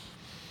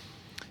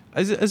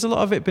 Has a lot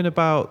of it been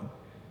about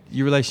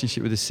your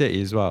relationship with the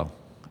city as well?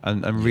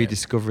 And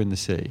rediscovering the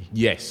city?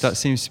 Yes. That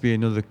seems to be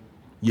another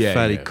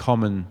fairly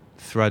common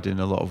thread in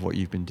a lot of what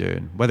you've been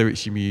doing, whether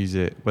it's your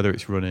music, whether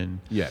it's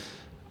running. Yeah.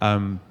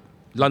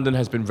 London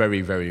has been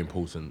very, very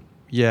important.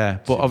 Yeah,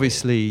 but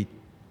obviously,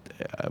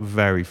 a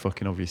very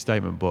fucking obvious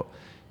statement, but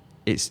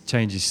it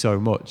changes so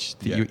much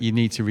that you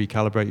need to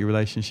recalibrate your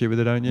relationship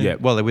with it, don't you? Yeah.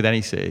 Well, with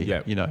any city,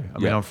 I mean,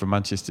 I'm from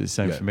Manchester. It's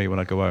the same for me when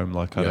I go home.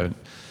 Like, I don't,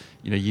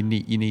 you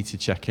need to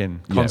check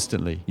in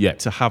constantly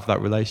to have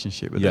that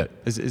relationship with it.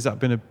 Has that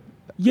been a...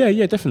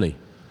 Yeah, definitely.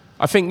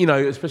 I think,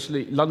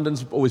 especially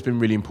London's always been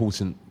really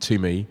important to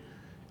me.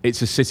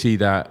 It's a city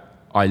that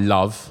I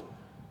love.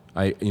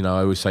 I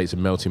always say it's a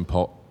melting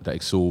pot that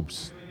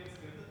absorbs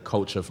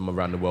culture from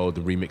around the world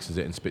and remixes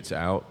it and spits it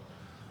out.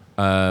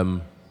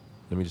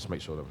 Let me just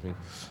make sure that everything.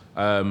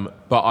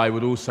 But I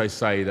would also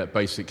say that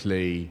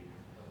basically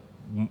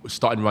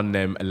starting Run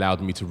Them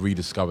allowed me to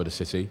rediscover the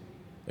city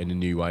in a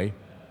new way.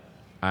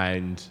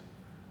 And,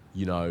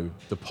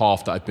 the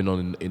path that I've been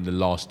on in the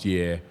last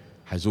year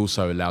has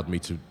also allowed me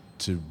to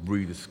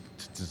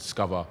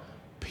discover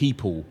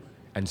people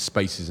and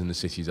spaces in the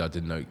cities I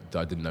didn't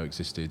know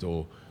existed,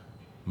 or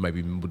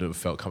maybe wouldn't have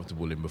felt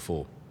comfortable in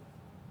before.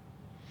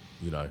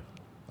 You know,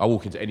 I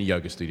walk into any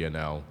yoga studio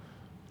now,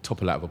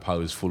 topple out of a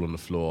pose, fall on the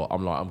floor.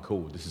 I'm like, I'm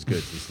cool. This is good.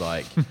 It's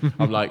like,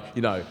 I'm like,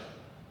 you know,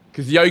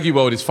 because the yogi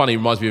world is funny. It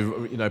reminds me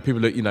of, you know, people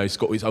that, you know, it's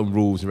got its own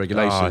rules and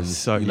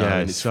regulations. And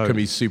it can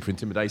be super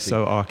intimidating.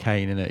 So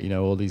arcane, isn't it? You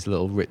know, all these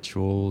little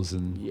rituals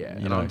and, you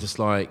know. I'm just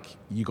like,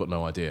 you got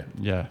no idea.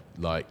 Yeah.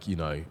 Like, you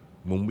know,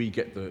 when we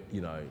get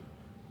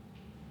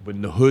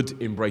when the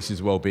hood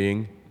embraces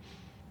well-being,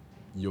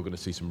 you're going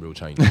to see some real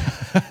change.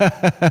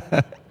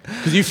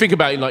 Because you think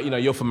about it, like, you know,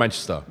 you're from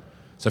Manchester.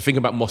 So think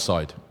about Moss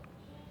Side,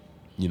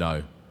 you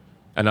know.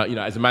 And, you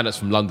know, as a man that's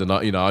from London,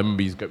 I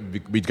remember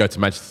we'd go to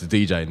Manchester to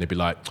DJ, and they'd be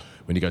like,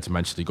 when you go to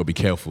Manchester, you've got to be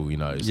careful, you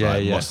know. It's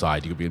like Moss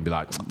Side, you could be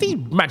like, these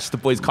Manchester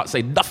boys can't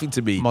say nothing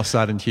to me. Moss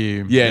Side and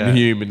Hume. Yeah, and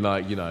Hume, and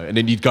like, you know, and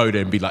then you'd go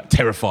there and be like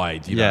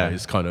terrified, you know.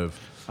 It's kind of...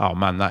 Oh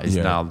man, that is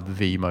now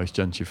the most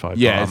gentrified part of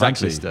exactly.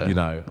 Manchester. You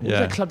know, what was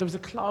that club? There was a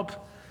club.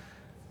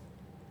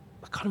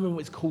 I can't remember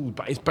what it's called,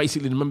 but it's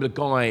basically, remember the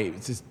guy?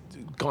 It's this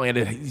guy had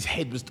his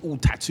head was all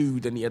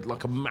tattooed, and he had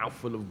like a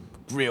mouthful of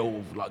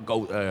grill, like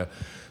gold,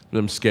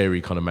 them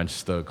scary kind of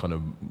Manchester kind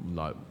of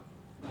like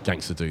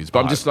gangster dudes. But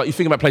I'm just like, you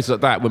think about places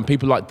like that, when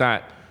people like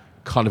that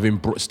kind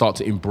of start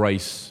to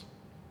embrace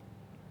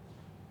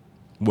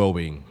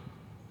well-being,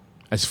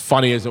 as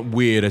funny as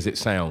weird as it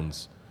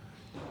sounds.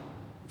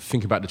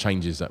 Think about the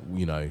changes that,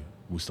 you know,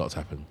 will start to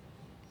happen.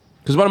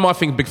 Because one of my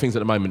big things at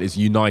the moment is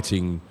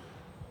uniting,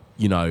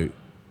 you know,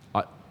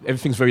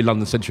 everything's very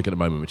London-centric at the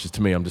moment, which is,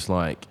 to me, I'm just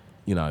like,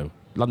 you know,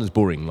 London's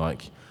boring.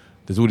 Like,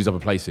 there's all these other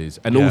places.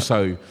 And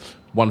also,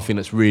 one thing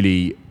that's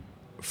really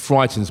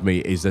frightens me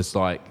is there's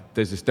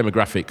this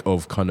demographic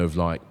of kind of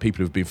like people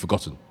who've been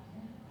forgotten.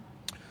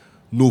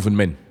 Northern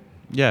men.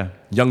 Yeah.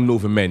 Young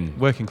Northern men.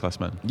 Working class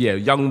men. Yeah,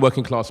 young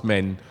working class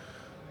men.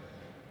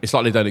 It's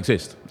like they don't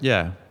exist.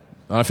 Yeah.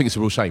 And I think it's a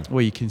real shame.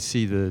 Well, you can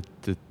see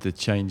the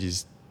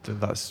changes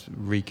that's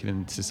wreaking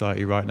in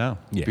society right now.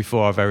 Yeah.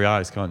 Before our very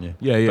eyes, can't you?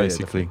 Yeah,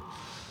 basically.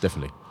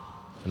 Definitely.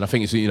 And I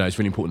think it's, you know, it's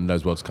really important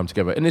those worlds come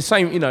together. And the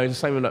same, you know,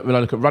 when I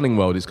look at running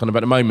world, it's kind of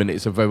at the moment,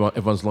 it's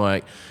everyone's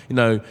like, you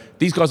know,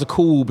 these guys are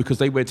cool because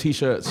they wear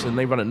T-shirts and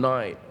they run at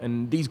night,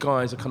 and these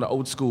guys are kind of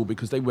old school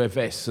because they wear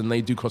vests and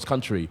they do cross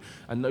country,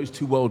 and those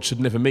two worlds should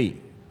never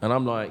meet. And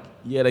I'm like,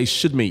 yeah, they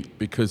should meet,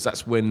 because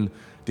that's when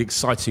the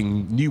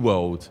exciting new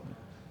world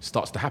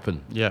starts to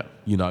happen. Yeah.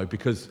 You know,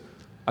 because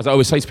as I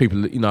always say to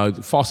people, you know,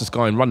 the fastest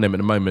guy in Run Them at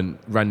the moment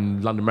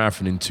ran London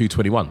Marathon in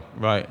 2:21.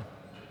 Right.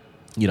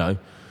 You know,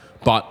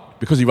 but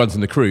because he runs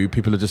in the crew,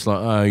 people are just like,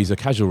 oh, he's a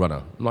casual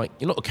runner. I'm like,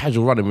 you're not a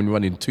casual runner when you're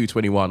running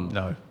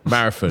 2:21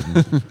 marathon,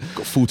 got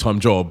a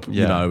full-time job,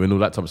 you know, and all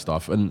that type of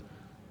stuff. And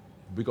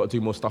we've got to do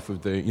more stuff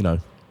with the, you know,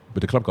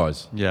 with the club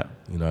guys. Yeah.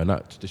 You know, in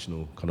that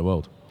traditional kind of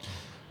world.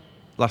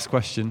 Last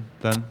question,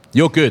 then.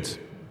 You're good.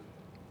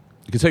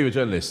 You can tell you're a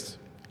journalist.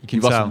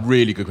 You've asked some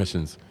really good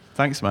questions.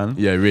 Thanks, man.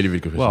 Yeah, really,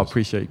 really good questions. Well, I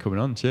appreciate you coming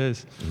on.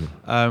 Cheers.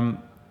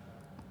 Mm-hmm.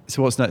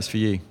 So what's next for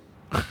you?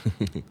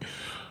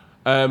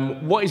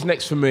 What is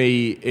next for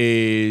me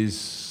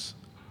is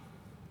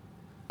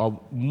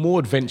more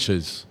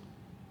adventures.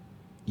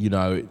 You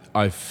know,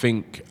 I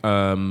think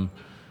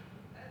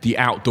the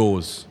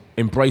outdoors,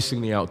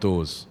 embracing the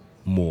outdoors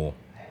more,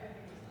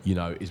 you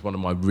know, is one of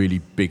my really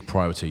big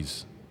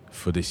priorities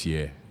for this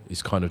year.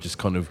 It's kind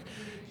of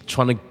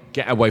trying to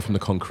get away from the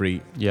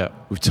concrete. Yeah.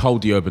 We've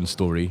told the urban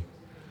story,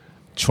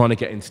 trying to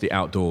get into the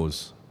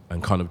outdoors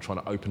and kind of trying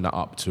to open that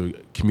up to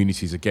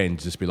communities again,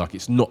 to just be like,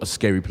 it's not a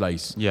scary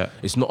place. Yeah.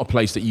 It's not a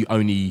place that you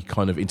only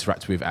kind of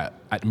interact with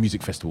at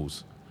music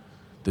festivals.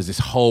 There's this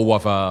whole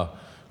other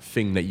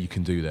thing that you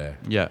can do there.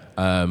 Yeah.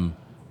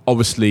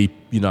 Obviously,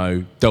 you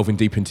know, delving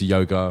deep into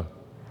yoga,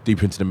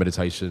 deeper into the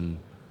meditation,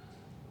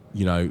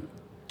 you know,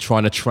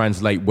 trying to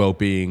translate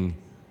well-being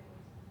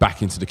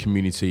back into the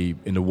community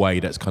in a way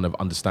that's kind of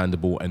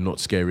understandable and not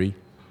scary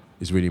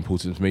is really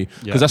important to me.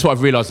 Because that's what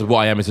I've realised of what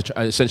I am is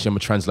essentially I'm a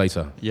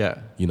translator. Yeah.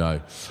 You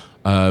know.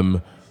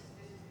 And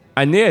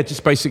yeah,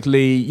 just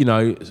basically, you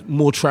know,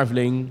 more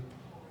travelling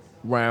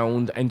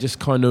round and just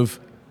kind of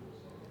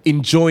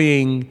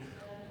enjoying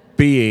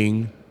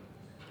being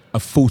a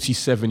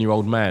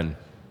 47-year-old man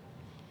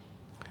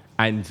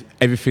and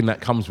everything that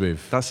comes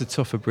with. That's a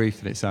tougher brief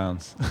than it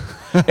sounds.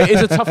 It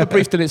is a tougher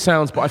brief than it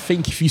sounds, but I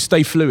think if you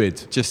stay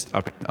fluid...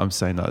 I'm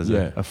saying that as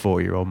a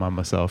 40-year-old man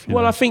myself. You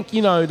know? I think,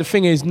 you know, the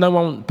thing is, no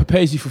one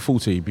prepares you for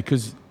 40,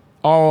 because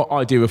our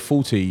idea of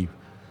 40,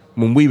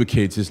 when we were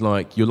kids, is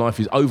like, your life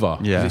is over.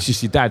 Yeah. It's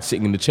just your dad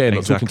sitting in the chair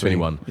not talking to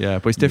anyone. Yeah,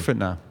 but it's different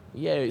now.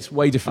 Yeah, it's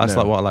way different That's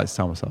now. like what I like to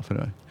tell myself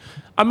anyway.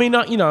 I mean,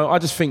 you know, I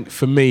just think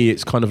for me,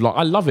 it's kind of like,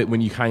 I love it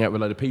when you hang out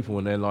with a load of people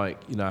and they're like,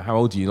 you know, how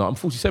old are you? Like, I'm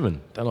 47.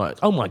 They're like,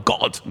 oh my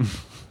God,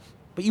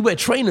 but you wear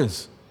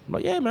trainers. I'm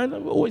like, yeah, man,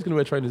 I'm always going to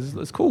wear trainers.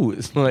 It's cool.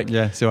 It's like...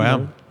 Yeah, so I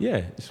am. Yeah,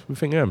 it's the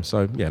thing I am.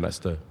 So, yeah, that's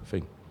the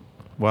thing.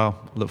 Well,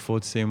 look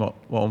forward to seeing what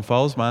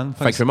unfolds, man.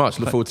 Thanks very much.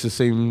 Look forward to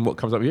seeing what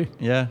comes up with you.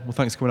 Yeah, well,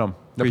 thanks for coming on.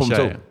 No problem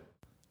at all.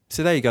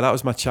 So there you go. That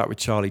was my chat with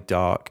Charlie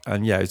Dark.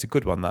 And yeah, it was a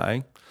good one, that,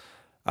 eh?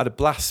 I had a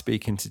blast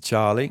speaking to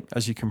Charlie.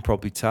 As you can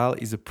probably tell,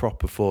 he's a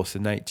proper force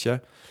of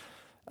nature.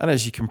 And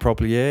as you can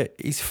probably hear,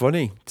 he's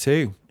funny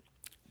too.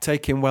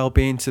 Taking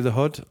well-being to the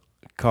hood.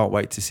 Can't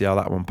wait to see how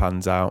that one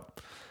pans out.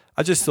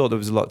 I just thought there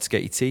was a lot to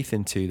get your teeth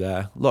into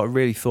there. A lot of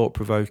really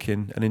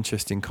thought-provoking and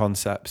interesting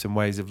concepts and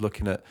ways of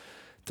looking at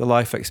the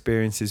life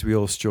experiences we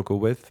all struggle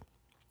with.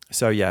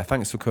 So yeah,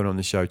 thanks for coming on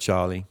the show,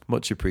 Charlie.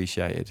 Much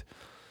appreciated.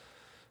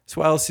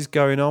 So what else is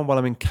going on? Well,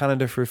 I'm in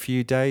Canada for a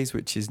few days,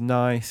 which is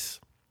nice.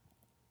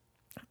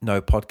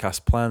 No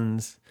podcast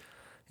plans.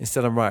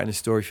 Instead, I'm writing a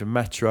story for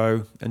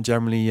Metro and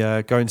generally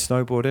going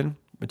snowboarding,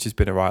 which has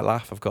been a right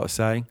laugh, I've got to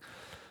say.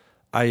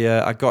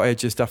 I got here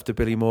just after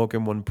Billy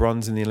Morgan won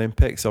bronze in the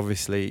Olympics.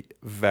 Obviously,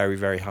 very,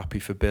 very happy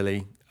for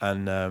Billy.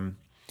 And I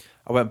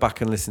went back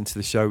and listened to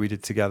the show we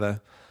did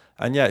together.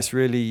 And yeah, it's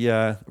really,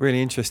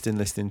 really interesting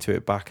listening to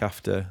it back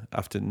after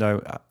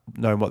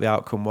knowing what the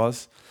outcome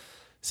was.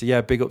 So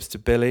yeah, big ups to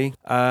Billy.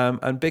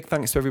 And big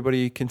thanks to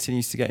everybody who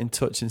continues to get in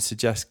touch and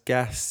suggest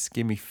guests,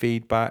 give me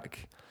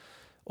feedback,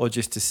 or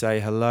just to say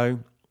hello.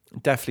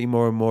 Definitely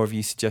more and more of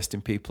you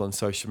suggesting people on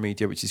social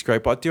media, which is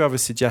great. But I do have a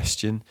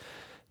suggestion.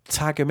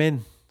 Tag them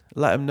in.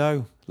 Let them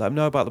know. Let them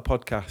know about the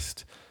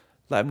podcast.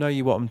 Let them know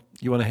you want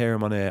to hear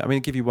them on here. I'm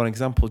going to give you one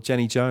example.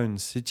 Jenny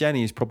Jones. So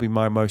Jenny is probably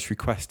my most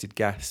requested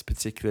guest,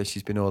 particularly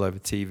she's been all over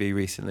TV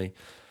recently.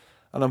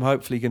 And I'm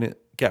hopefully going to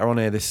get her on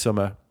here this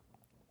summer.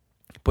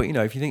 But, you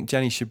know, if you think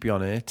Jenny should be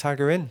on here, tag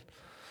her in.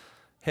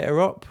 Hit her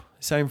up.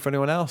 Same for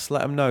anyone else.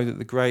 Let them know that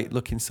the great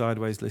Looking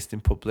Sideways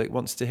listening public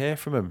wants to hear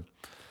from them.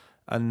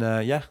 And,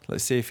 yeah,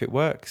 let's see if it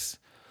works.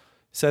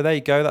 So there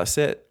you go. That's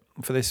it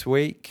for this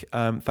week.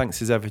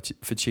 Thanks as ever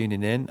for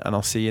tuning in. And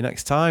I'll see you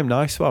next time.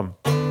 Nice one.